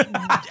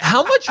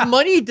 How much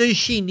money does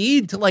she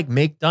need to like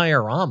make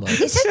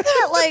dioramas? Isn't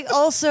that like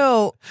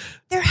also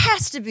there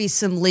has to be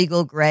some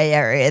legal gray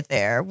area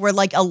there where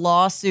like a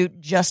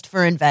lawsuit just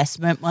for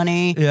investment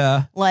money?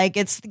 Yeah. Like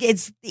it's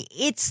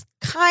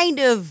kind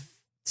of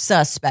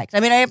suspect. I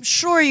mean, I'm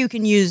sure you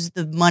can use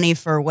the money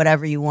for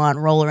whatever you want,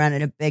 roll around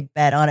in a big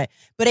bet on it,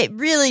 but it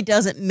really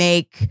doesn't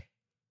make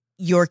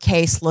your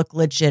case look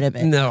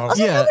legitimate. No.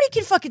 Also, nobody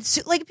can fucking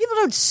sue. Like, people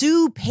don't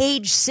sue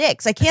Page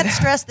Six. I can't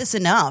stress this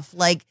enough.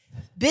 Like,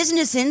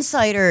 Business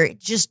Insider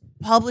just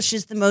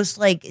publishes the most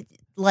like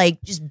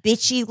just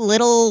bitchy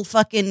little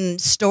fucking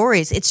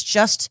stories. It's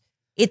just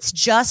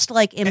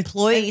like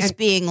employees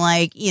being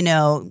like,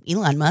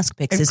 Elon Musk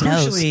picks his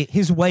nose. Crucially,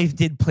 his wife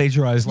did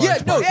plagiarize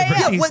large parts of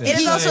her thesis. It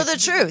is also the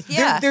truth.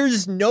 Yeah.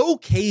 There's no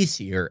case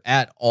here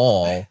at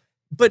all.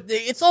 But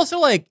it's also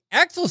like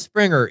Axel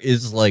Springer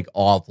is like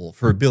awful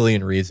for a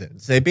billion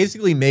reasons. They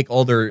basically make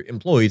all their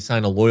employees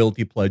sign a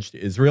loyalty pledge to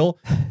Israel.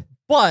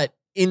 But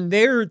in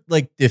their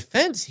like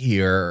defense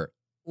here,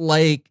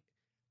 like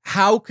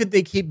how could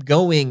they keep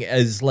going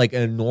as like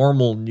a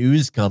normal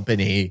news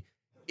company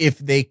if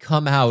they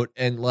come out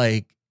and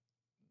like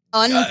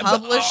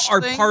Unpublished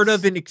are things? part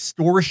of an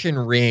extortion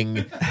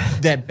ring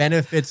that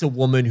benefits a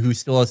woman who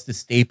still has to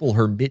staple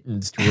her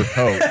mittens to her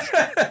coat?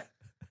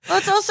 Well,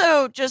 it's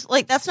also just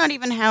like that's not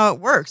even how it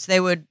works.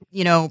 They would,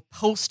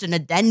 post an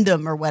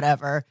addendum or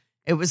whatever.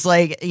 It was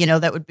like,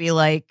 that would be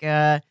like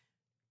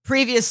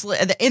previously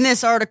in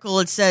this article,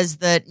 it says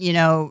that,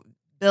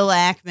 Bill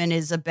Ackman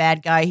is a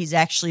bad guy. He's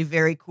actually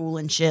very cool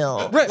and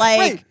chill.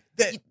 Right.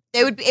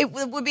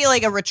 It would be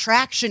like a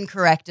retraction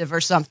corrective or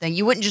something.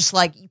 You wouldn't just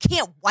you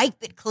can't wipe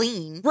it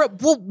clean. Right.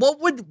 Well,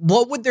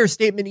 what would their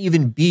statement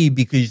even be?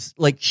 Because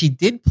like she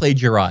did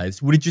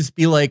plagiarize. Would it just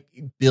be like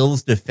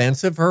Bill's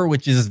defense of her,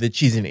 which is that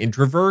she's an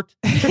introvert?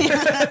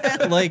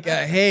 Like,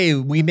 hey,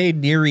 we made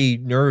Neri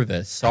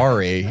nervous.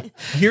 Sorry.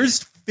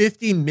 Here's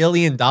 $50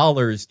 million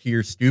to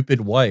your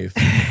stupid wife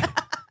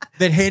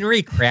that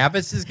Henry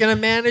Kravis is going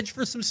to manage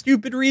for some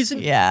stupid reason.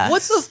 Yeah.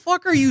 What the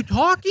fuck are you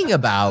talking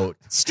about?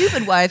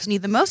 Stupid wives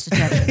need the most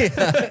attention.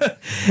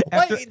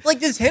 Like,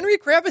 does Henry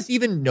Kravis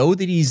even know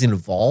that he's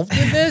involved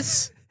in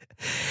this?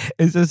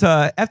 It says,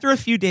 after a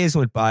few days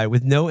went by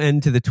with no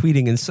end to the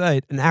tweeting in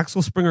sight, an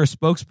Axel Springer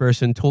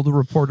spokesperson told a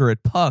reporter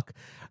at Puck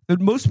that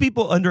most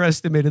people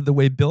underestimated the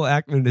way Bill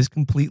Ackman is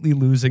completely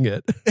losing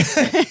it.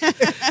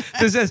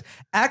 It says,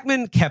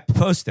 Ackman kept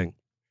posting.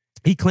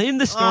 He claimed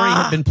the story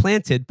had been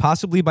planted,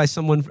 possibly by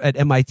someone at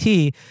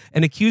MIT,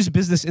 and accused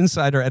Business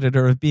Insider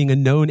editor of being a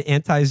known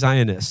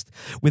anti-Zionist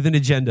with an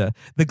agenda.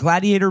 The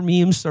gladiator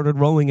memes started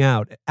rolling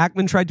out.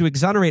 Ackman tried to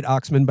exonerate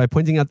Oxman by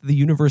pointing out that the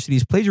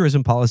university's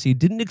plagiarism policy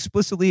didn't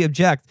explicitly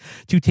object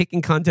to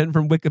taking content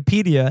from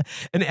Wikipedia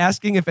and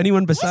asking if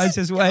anyone besides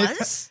his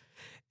wife...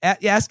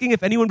 Asking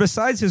if anyone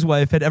besides his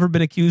wife had ever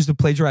been accused of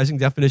plagiarizing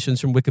definitions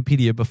from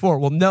Wikipedia before.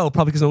 Well, no,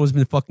 probably because no one's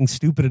been fucking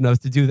stupid enough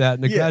to do that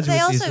in a graduate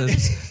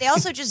thesis. They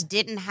also just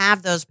didn't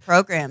have those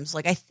programs.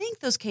 Like I think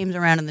those came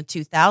around in the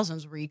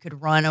 2000s where you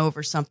could run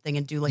over something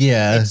and do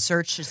big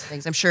searches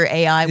things. I'm sure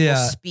AI will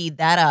speed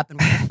that up, and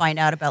we'll find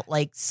out about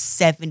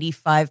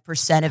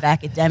 75% of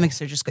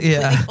academics are just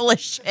completely full of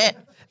shit.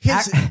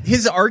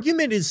 His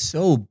argument is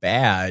so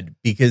bad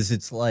because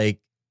it's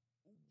like,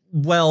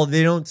 well,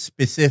 they don't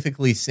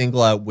specifically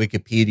single out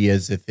Wikipedia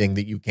as a thing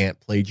that you can't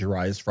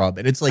plagiarize from.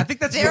 And it's like, I think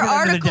that's their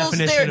articles, the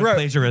definition of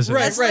plagiarism.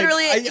 That's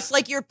literally it. It's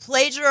like you're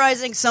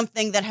plagiarizing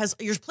something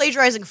you're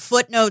plagiarizing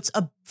footnotes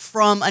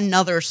from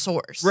another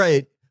source.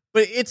 Right.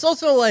 But it's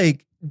also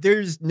like,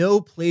 there's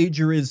no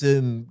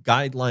plagiarism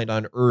guideline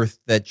on earth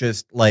that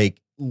just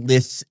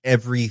lists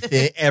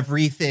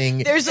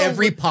everything, There's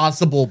every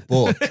possible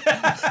book.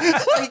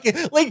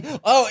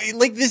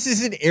 This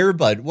is an Air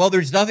Bud. Well,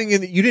 there's nothing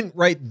in that. You didn't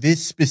write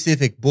this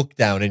specific book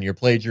down in your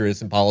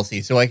plagiarism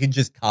policy, so I can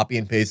just copy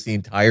and paste the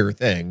entire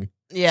thing.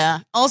 Yeah.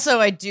 Also,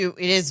 it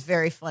is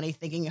very funny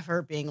thinking of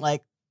her being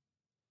like,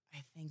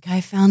 I think I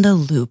found a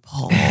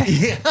loophole.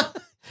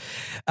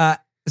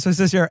 So it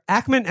says here,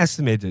 Ackman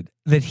estimated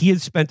that he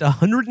had spent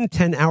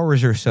 110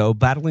 hours or so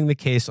battling the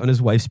case on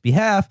his wife's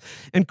behalf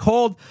and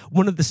called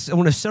one of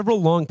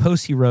several long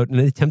posts he wrote in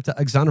an attempt to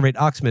exonerate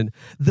Oxman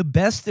the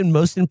best and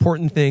most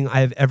important thing I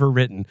have ever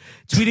written,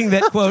 tweeting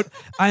that, quote,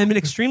 I am an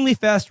extremely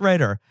fast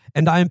writer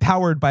and I am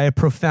powered by a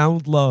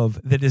profound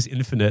love that is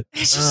infinite.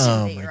 It's just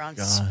so that you're on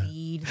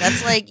speed.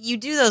 That's like, you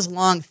do those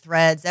long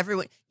threads.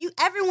 Everyone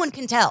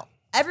can tell.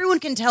 Everyone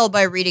can tell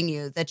by reading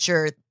you that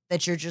you're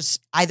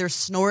just either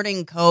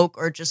snorting coke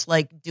or just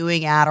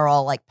doing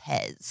Adderall like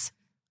Pez.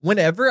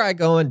 Whenever I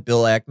go on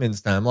Bill Ackman's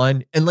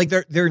timeline, and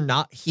they're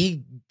not,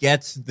 he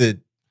gets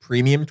the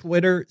premium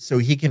Twitter, so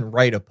he can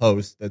write a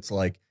post that's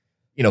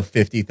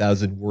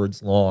 50,000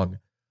 words long.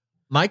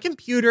 My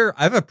computer,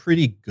 I have a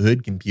pretty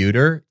good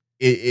computer.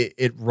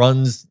 It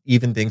runs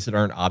even things that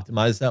aren't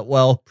optimized that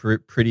well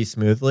pretty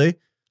smoothly.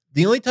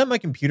 The only time my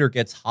computer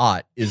gets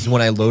hot is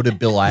when I load a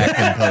Bill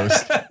Ackman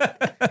post.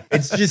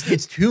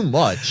 It's too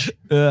much.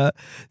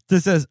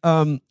 This says,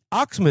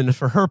 Oxman,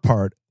 for her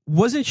part,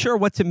 wasn't sure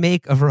what to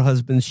make of her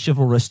husband's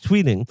chivalrous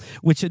tweeting,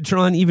 which had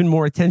drawn even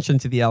more attention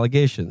to the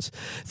allegations.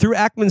 Through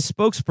Ackman's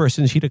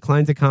spokesperson, she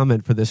declined to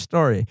comment for this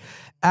story.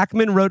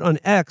 Ackman wrote on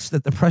X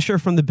that the pressure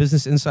from the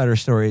Business Insider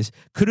stories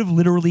could have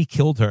literally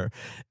killed her,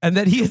 and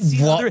that he had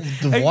seen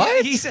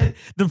what? He said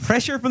the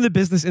pressure from the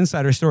Business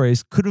Insider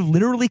stories could have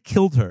literally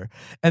killed her,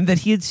 and that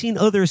he had seen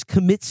others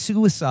commit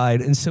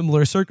suicide in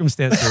similar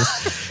circumstances.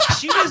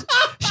 She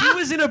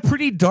was in a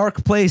pretty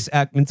dark place,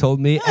 Ackman told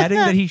me, adding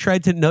that he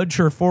tried to nudge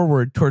her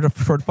forward toward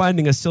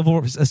finding a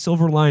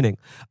silver lining.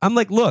 I'm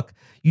like, look,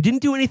 you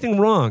didn't do anything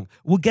wrong.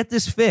 We'll get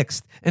this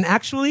fixed. And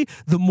actually,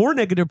 the more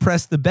negative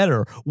press, the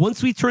better.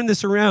 Once we turn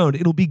this around,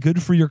 it'll be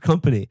good for your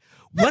company.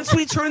 once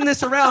we turn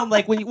this around,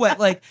 like when you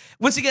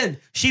once again,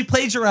 she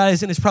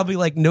plagiarized and is probably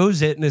like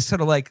knows it and is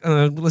sort of like,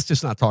 let's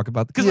just not talk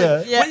about it. Because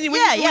when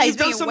he's you've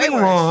done being something way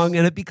worse. wrong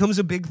and it becomes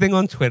a big thing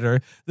on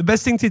Twitter, the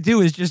best thing to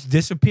do is just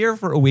disappear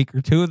for a week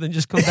or two and then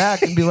just come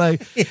back and be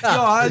like,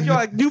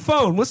 yo, new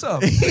phone, what's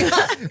up?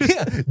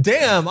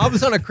 Damn, I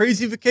was on a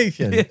crazy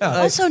vacation.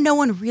 Also, no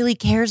one really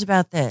cares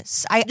about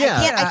this. I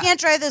can't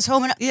drive this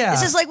home.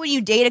 This is like when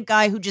you date a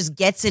guy who just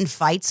gets in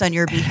fights on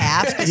your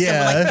behalf because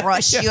someone like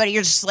brushed you and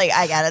you're just like,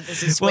 I got it.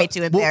 This is way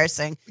too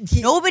embarrassing.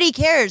 Nobody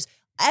cares.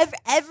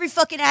 Every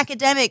fucking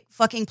academic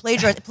fucking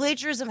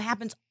plagiarism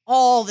happens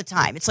all the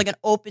time. It's like an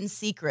open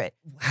secret.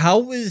 How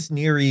was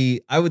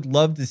Neri? I would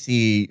love to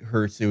see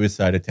her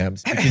suicide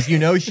attempts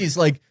because she's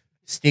like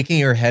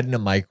sticking her head in a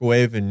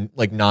microwave and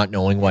like not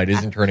knowing why it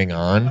isn't turning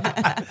on.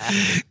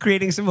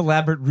 Creating some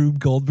elaborate Rube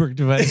Goldberg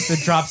device that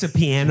drops a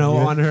piano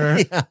on her.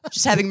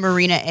 Just having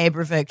Marina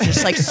Abramovic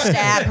just like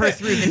stab her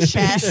through the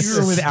chest.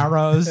 Shoot her with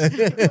arrows.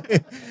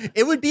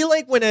 It would be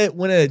like when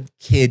a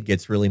kid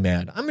gets really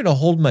mad. I'm going to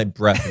hold my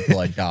breath until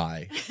I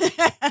die.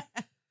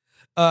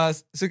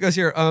 So it goes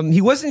here.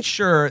 He wasn't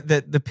sure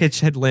that the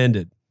pitch had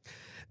landed.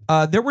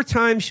 There were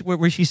times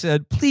where she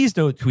said, please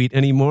don't tweet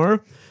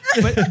anymore.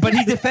 But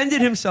he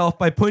defended himself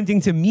by pointing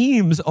to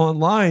memes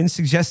online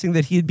suggesting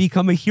that he had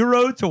become a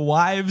hero to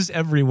wives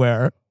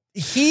everywhere.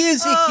 He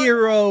is a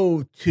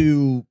hero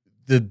to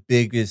the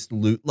biggest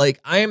loot.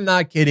 Like, I am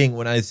not kidding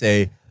when I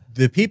say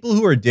the people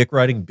who are dick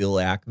riding Bill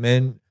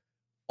Ackman,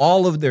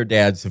 all of their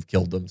dads have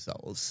killed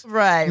themselves.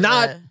 Right.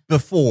 Not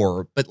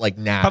before, but like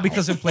now. Probably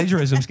because of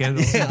plagiarism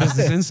scandals in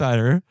Business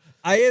Insider.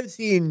 I have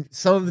seen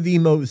some of the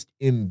most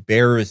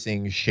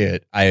embarrassing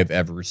shit I have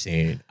ever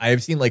seen. I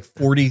have seen like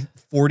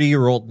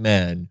 40-year-old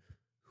men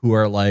who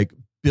are like,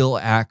 Bill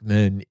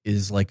Ackman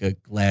is like a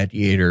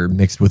gladiator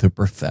mixed with a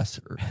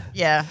professor.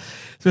 Yeah.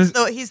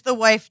 So he's the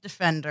wife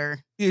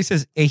defender. He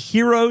says, a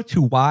hero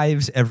to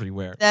wives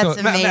everywhere. That's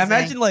amazing.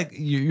 Imagine like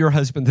your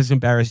husband has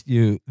embarrassed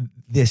you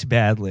this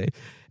badly.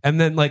 And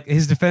then like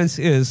his defense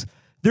is,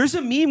 there's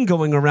a meme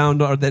going around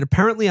that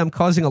apparently I'm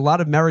causing a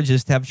lot of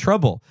marriages to have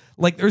trouble.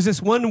 Like there's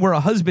this one where a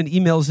husband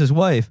emails his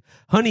wife,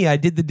 honey, I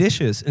did the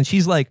dishes. And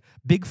she's like,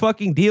 big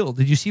fucking deal.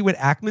 Did you see what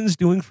Ackman's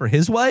doing for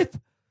his wife?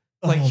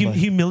 Like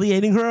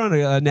humiliating her on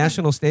a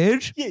national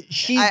stage? Yeah,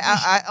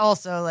 I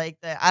also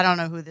like that. I don't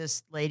know who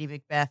this Lady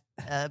Macbeth,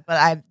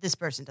 but this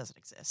person doesn't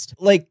exist.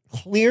 Like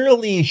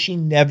clearly she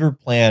never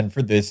planned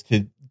for this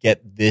to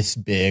get this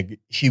big.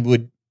 She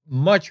would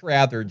much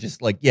rather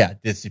just like,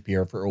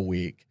 disappear for a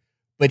week.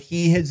 But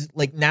he has,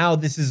 like, now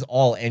this is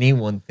all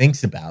anyone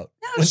thinks about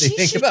when they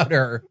think about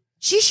her.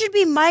 She should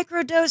be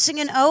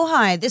microdosing an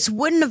Ojai. This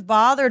wouldn't have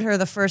bothered her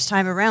the first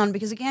time around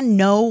because, again,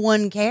 no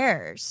one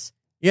cares.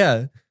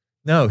 Yeah.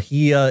 No,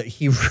 he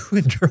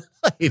ruined her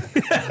life.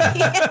 Oh,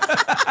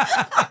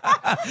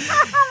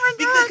 my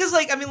God. Because,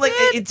 like, I mean, like,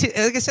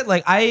 like I said,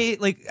 like, I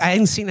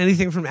hadn't seen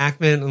anything from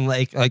Ackman and,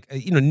 like,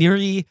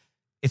 Neri,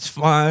 it's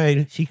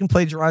fine. She can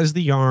plagiarize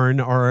the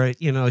yarn, or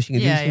she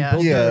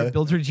can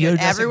build her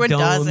geodesic everyone domes.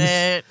 does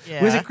it.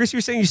 Yeah. Was it Chris? You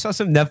were saying you saw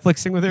some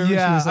Netflix thing with her?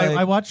 Yeah, She was like,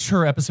 I watched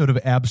her episode of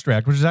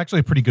Abstract, which is actually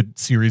a pretty good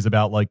series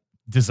about like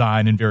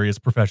design in various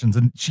professions.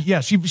 And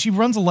she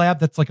runs a lab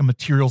that's like a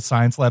material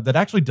science lab that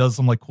actually does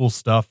some like cool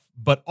stuff.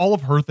 But all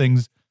of her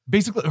things,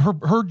 basically,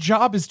 her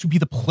job is to be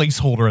the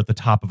placeholder at the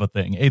top of a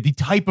thing, the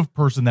type of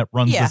person that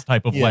runs this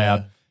type of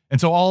lab. And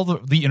so all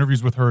the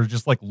interviews with her are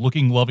just like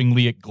looking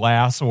lovingly at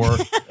glass, or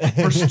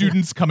her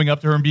students coming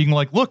up to her and being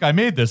like, look, I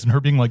made this. And her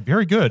being like,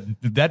 very good.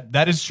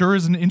 That is sure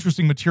is an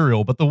interesting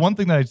material. But the one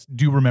thing that I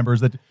do remember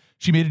is that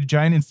she made a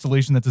giant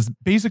installation that's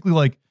basically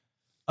like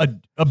a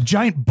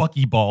giant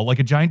buckyball, like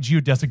a giant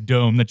geodesic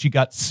dome that she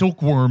got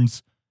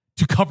silkworms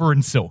to cover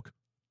in silk.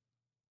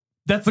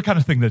 That's the kind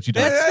of thing that she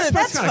does.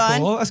 That's kind fun. of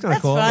cool. That's kind of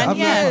That's cool. fun, I'm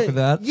yeah. not with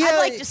that. I'd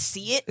like to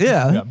see it.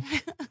 Yeah.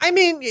 I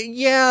mean,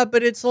 yeah,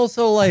 but it's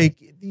also like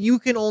you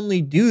can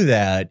only do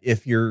that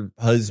if your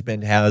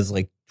husband has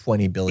like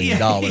 $20 billion.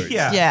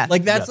 Yeah.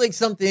 Like that's like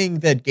something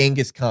that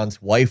Genghis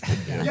Khan's wife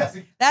would do.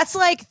 That's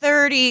like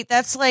 30.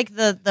 That's like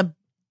the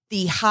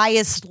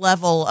highest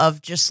level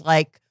of just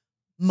like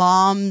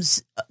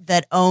moms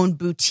that own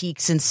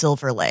boutiques in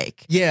Silver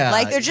Lake. Yeah.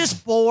 Like they're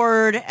just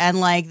bored and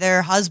like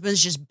their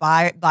husbands just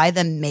buy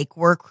them make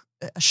work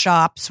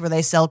shops where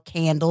they sell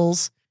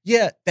candles.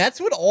 Yeah, that's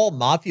what all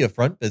mafia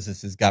front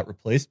businesses got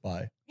replaced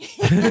by.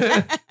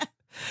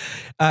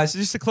 So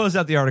just to close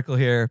out the article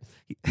here,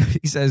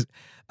 he says,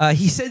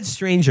 he said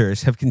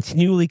strangers have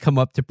continually come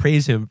up to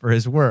praise him for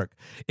his work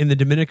in the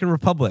Dominican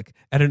Republic,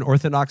 at an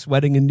Orthodox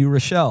wedding in New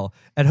Rochelle,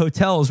 at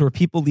hotels where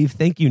people leave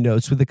thank you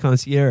notes with the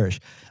concierge.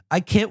 I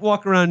can't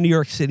walk around New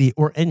York City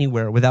or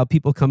anywhere without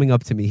people coming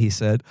up to me, he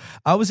said.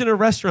 I was in a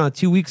restaurant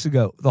 2 weeks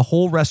ago. The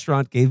whole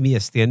restaurant gave me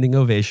a standing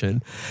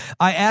ovation.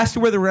 I asked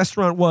where the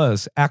restaurant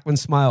was. Ackman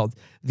smiled.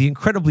 The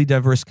incredibly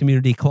diverse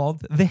community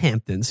called the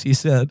Hamptons, he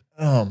said.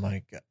 Oh,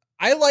 my God.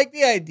 I like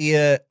the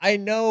idea. I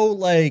know,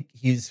 like,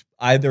 he's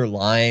either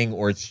lying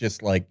or it's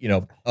just like, you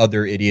know,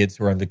 other idiots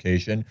who are on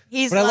vacation.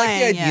 He's but I like the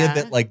lying, idea yeah.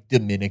 that like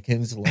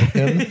Dominicans like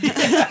him. Like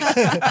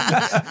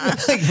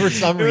for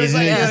some It was reason,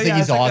 like, they just think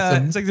he's it's like,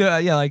 awesome. it's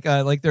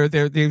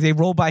like they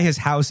roll by his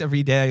house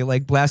every day,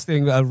 like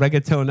blasting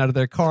reggaeton out of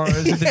their cars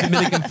with the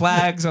Dominican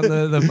flags on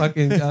the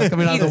fucking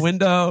coming out of the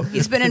window.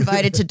 He's been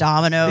invited to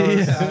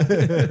Domino's.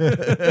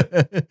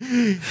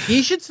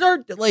 He should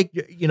start like,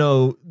 you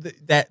know,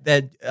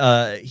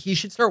 he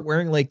should start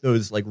wearing like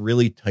those like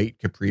really tight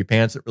capri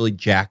pants that really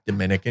Jack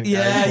Dominican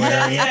guys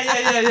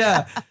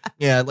wear.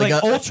 Yeah, Like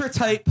like a, ultra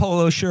tight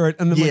polo shirt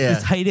and then like Yeah.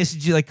 the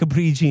tightest like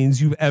capri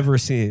jeans you've ever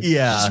seen.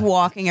 yeah. Just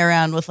walking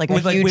around with like a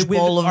huge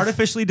bowl of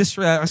artificially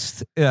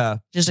distressed. Yeah.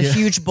 just a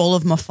huge bowl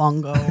of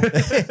mofongo.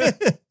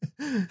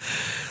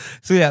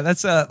 So yeah,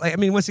 that's like I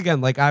mean, once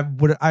again, like I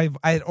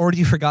had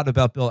already forgotten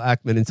about Bill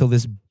Ackman until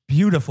this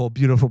beautiful,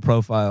 beautiful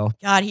profile.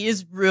 God, he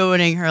is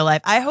ruining her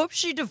life. I hope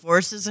she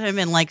divorces him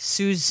and like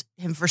sues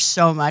him for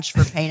so much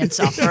for pain and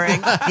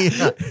suffering.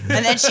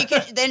 And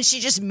then she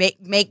just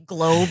make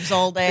globes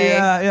all day.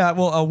 Yeah.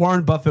 Well,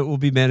 Warren Buffett will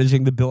be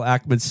managing the Bill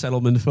Ackman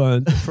settlement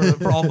fund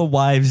for all the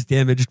wives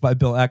damaged by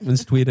Bill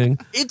Ackman's tweeting.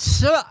 It's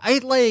so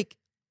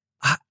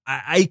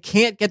I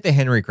can't get the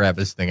Henry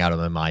Kravis thing out of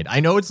my mind. I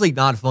know it's like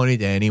not funny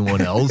to anyone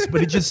else,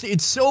 but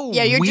it's so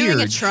Yeah, you're weird.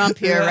 doing a Trump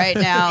here right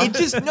now. It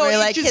just no, Where, it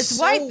like just his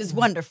so- wife is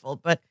wonderful,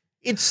 but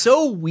It's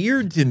so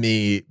weird to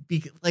me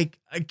because like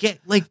again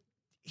like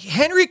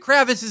Henry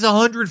Kravis is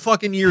 100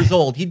 fucking years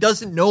old. He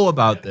doesn't know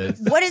about this.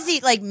 what is he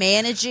like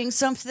managing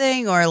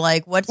something or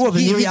like what's Well,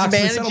 the He's Neely Oxley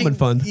managing- settlement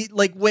fund.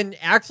 like when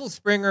Axel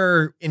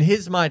Springer, in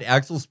his mind,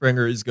 Axel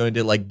Springer is going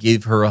to like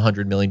give her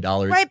 $100 million.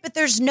 right? But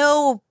there's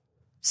no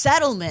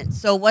settlement,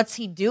 so what's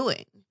he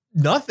doing?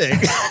 Nothing.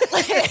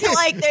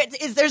 like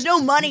there's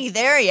no money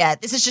there yet.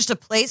 This is just a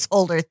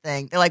placeholder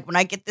thing. They're like, when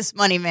I get this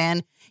money,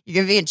 man, you're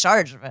gonna be in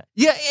charge of it.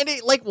 Yeah, and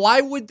like, why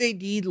would they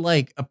need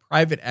like a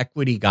private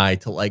equity guy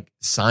to like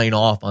sign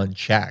off on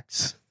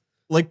checks?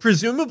 Like,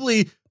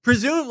 presumably,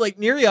 like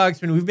Neri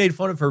Oxman, we've made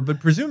fun of her, but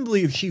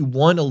presumably, if she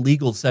won a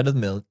legal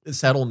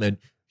settlement,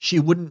 she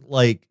wouldn't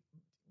like,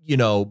 you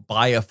know,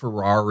 buy a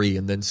Ferrari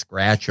and then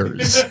scratch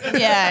hers.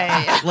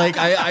 Yeah. Like,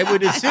 I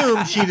would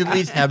assume she'd at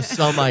least have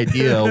some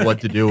idea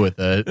what to do with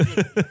it.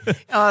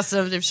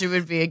 Awesome if she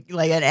would be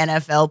like an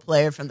NFL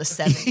player from the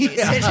 70s.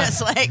 Yeah. It's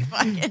just like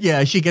fucking.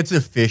 Yeah, she gets a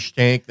fish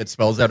tank that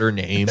spells out her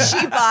name.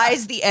 She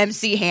buys the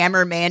MC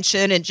Hammer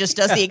mansion and just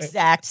does the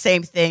exact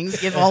same things.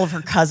 Give all of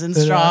her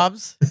cousins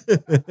jobs.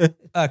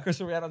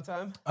 Chris, are we out on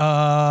time?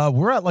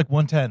 We're at like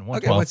 110,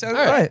 112. Okay, what's that?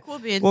 All right. Cool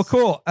beans. Well,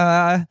 cool.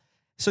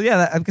 So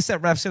yeah, I guess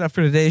that wraps it up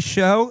for today's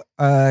show.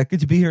 Good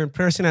to be here in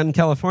person out in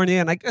California,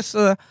 and I guess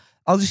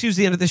I'll just use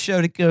the end of the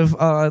show to give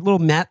a little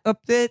Matt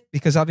update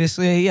because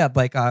obviously, yeah,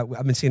 like I've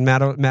been seeing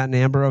Matt and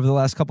Amber over the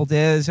last couple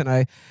days, and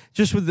I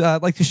just would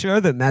like to share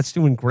that Matt's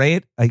doing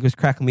great. He was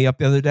cracking me up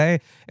the other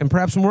day, and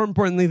perhaps more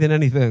importantly than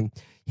anything,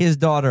 his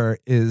daughter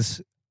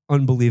is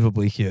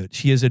unbelievably cute.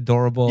 She is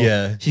adorable.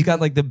 Yeah. She's got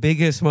like the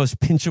biggest, most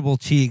pinchable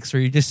cheeks,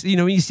 where you just, you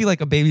know, when you see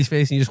like a baby's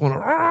face and you just want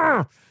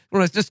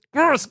to just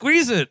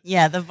squeeze it.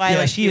 Yeah, the violent.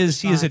 Yeah, she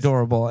is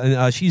adorable,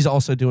 and she's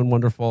also doing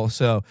wonderful.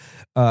 So,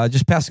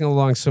 just passing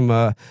along some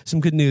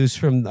good news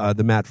from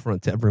the Matt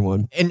front to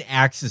everyone. An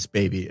Axis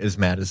baby, as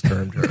Matt has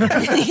termed her.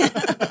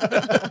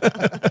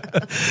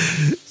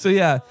 So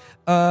yeah,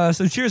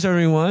 so cheers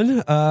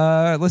everyone.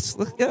 Let's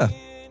yeah,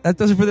 that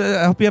does it for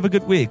the. I hope you have a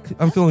good week.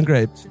 I'm feeling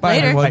great. Bye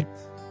Later. everyone.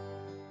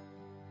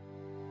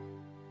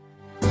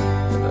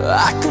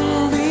 I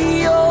can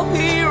be your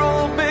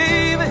hero,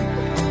 baby.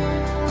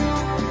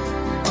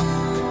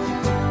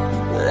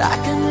 I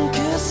can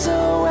kiss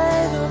her